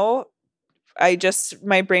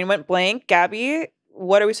brain went blank. Gabby,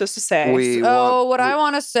 what are we supposed to say? I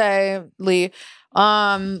want to say, Lee,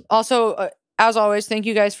 also, as always, thank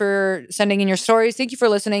you guys for sending in your stories. Thank you for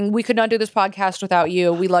listening. We could not do this podcast without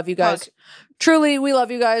you. We love you guys. Truly, we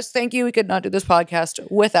love you guys. Thank you. We could not do this podcast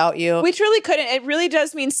without you. We truly couldn't. It really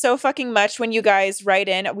does mean so fucking much when you guys write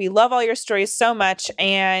in. We love all your stories so much.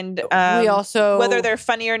 And we also, whether they're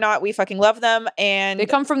funny or not, we fucking love them. And they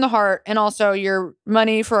come from the heart. And also your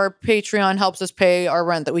money for our Patreon helps us pay our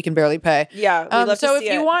rent that we can barely pay. Yeah. We love so to see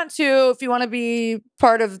if you want to be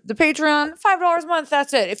part of the Patreon, $5 a month,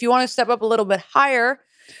 that's it. If you want to step up a little bit higher,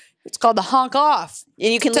 it's called the honk off.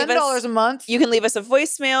 And you can leave $10 a month. You can leave us a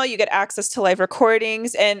voicemail. You get access to live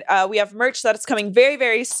recordings. And we have merch that's coming very,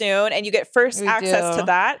 very soon. And you get first access to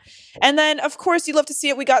that. And then, of course, you love to see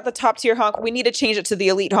it. We got the top tier honk. We need to change it to the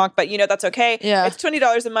elite honk, but that's okay. Yeah. It's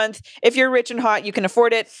 $20 a month. If you're rich and hot, you can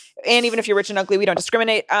afford it. And even if you're rich and ugly, we don't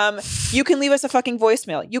discriminate. You can leave us a fucking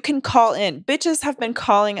voicemail. You can call in. Bitches have been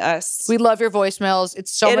calling us. We love your voicemails.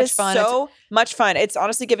 It's so much fun. Much fun. It's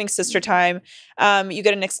honestly giving sister time. You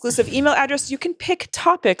get an exclusive email address. You can pick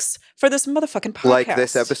topics for this motherfucking podcast. Like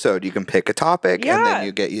this episode, you can pick a topic,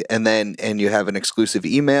 and then you have an exclusive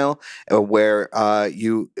email where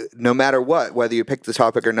you, no matter what, whether you pick the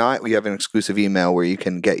topic or not, we have an exclusive email where you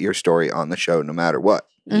can get your story on the show no matter what.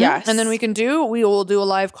 Mm-hmm. Yes. And then we will do a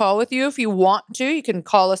live call with you if you want to. You can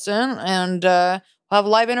call us in and we'll have a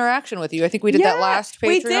live interaction with you. I think we did that last Patreon.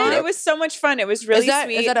 We did. It was so much fun. It was really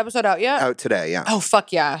sweet. Is that episode out yet? Out today, yeah. Oh,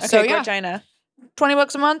 fuck yeah. Okay, so Gorgina.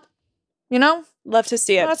 $20 a month, Love to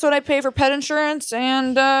see it. That's what I pay for pet insurance,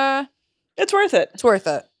 and it's worth it. It's worth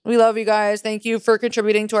it. We love you guys. Thank you for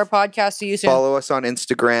contributing to our podcast. See you soon. Follow us on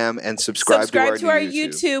Instagram and subscribe to our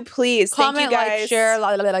YouTube, please. Comment, thank you guys. Like,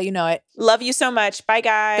 share, you know it. Love you so much. Bye,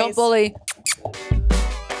 guys. Don't bully.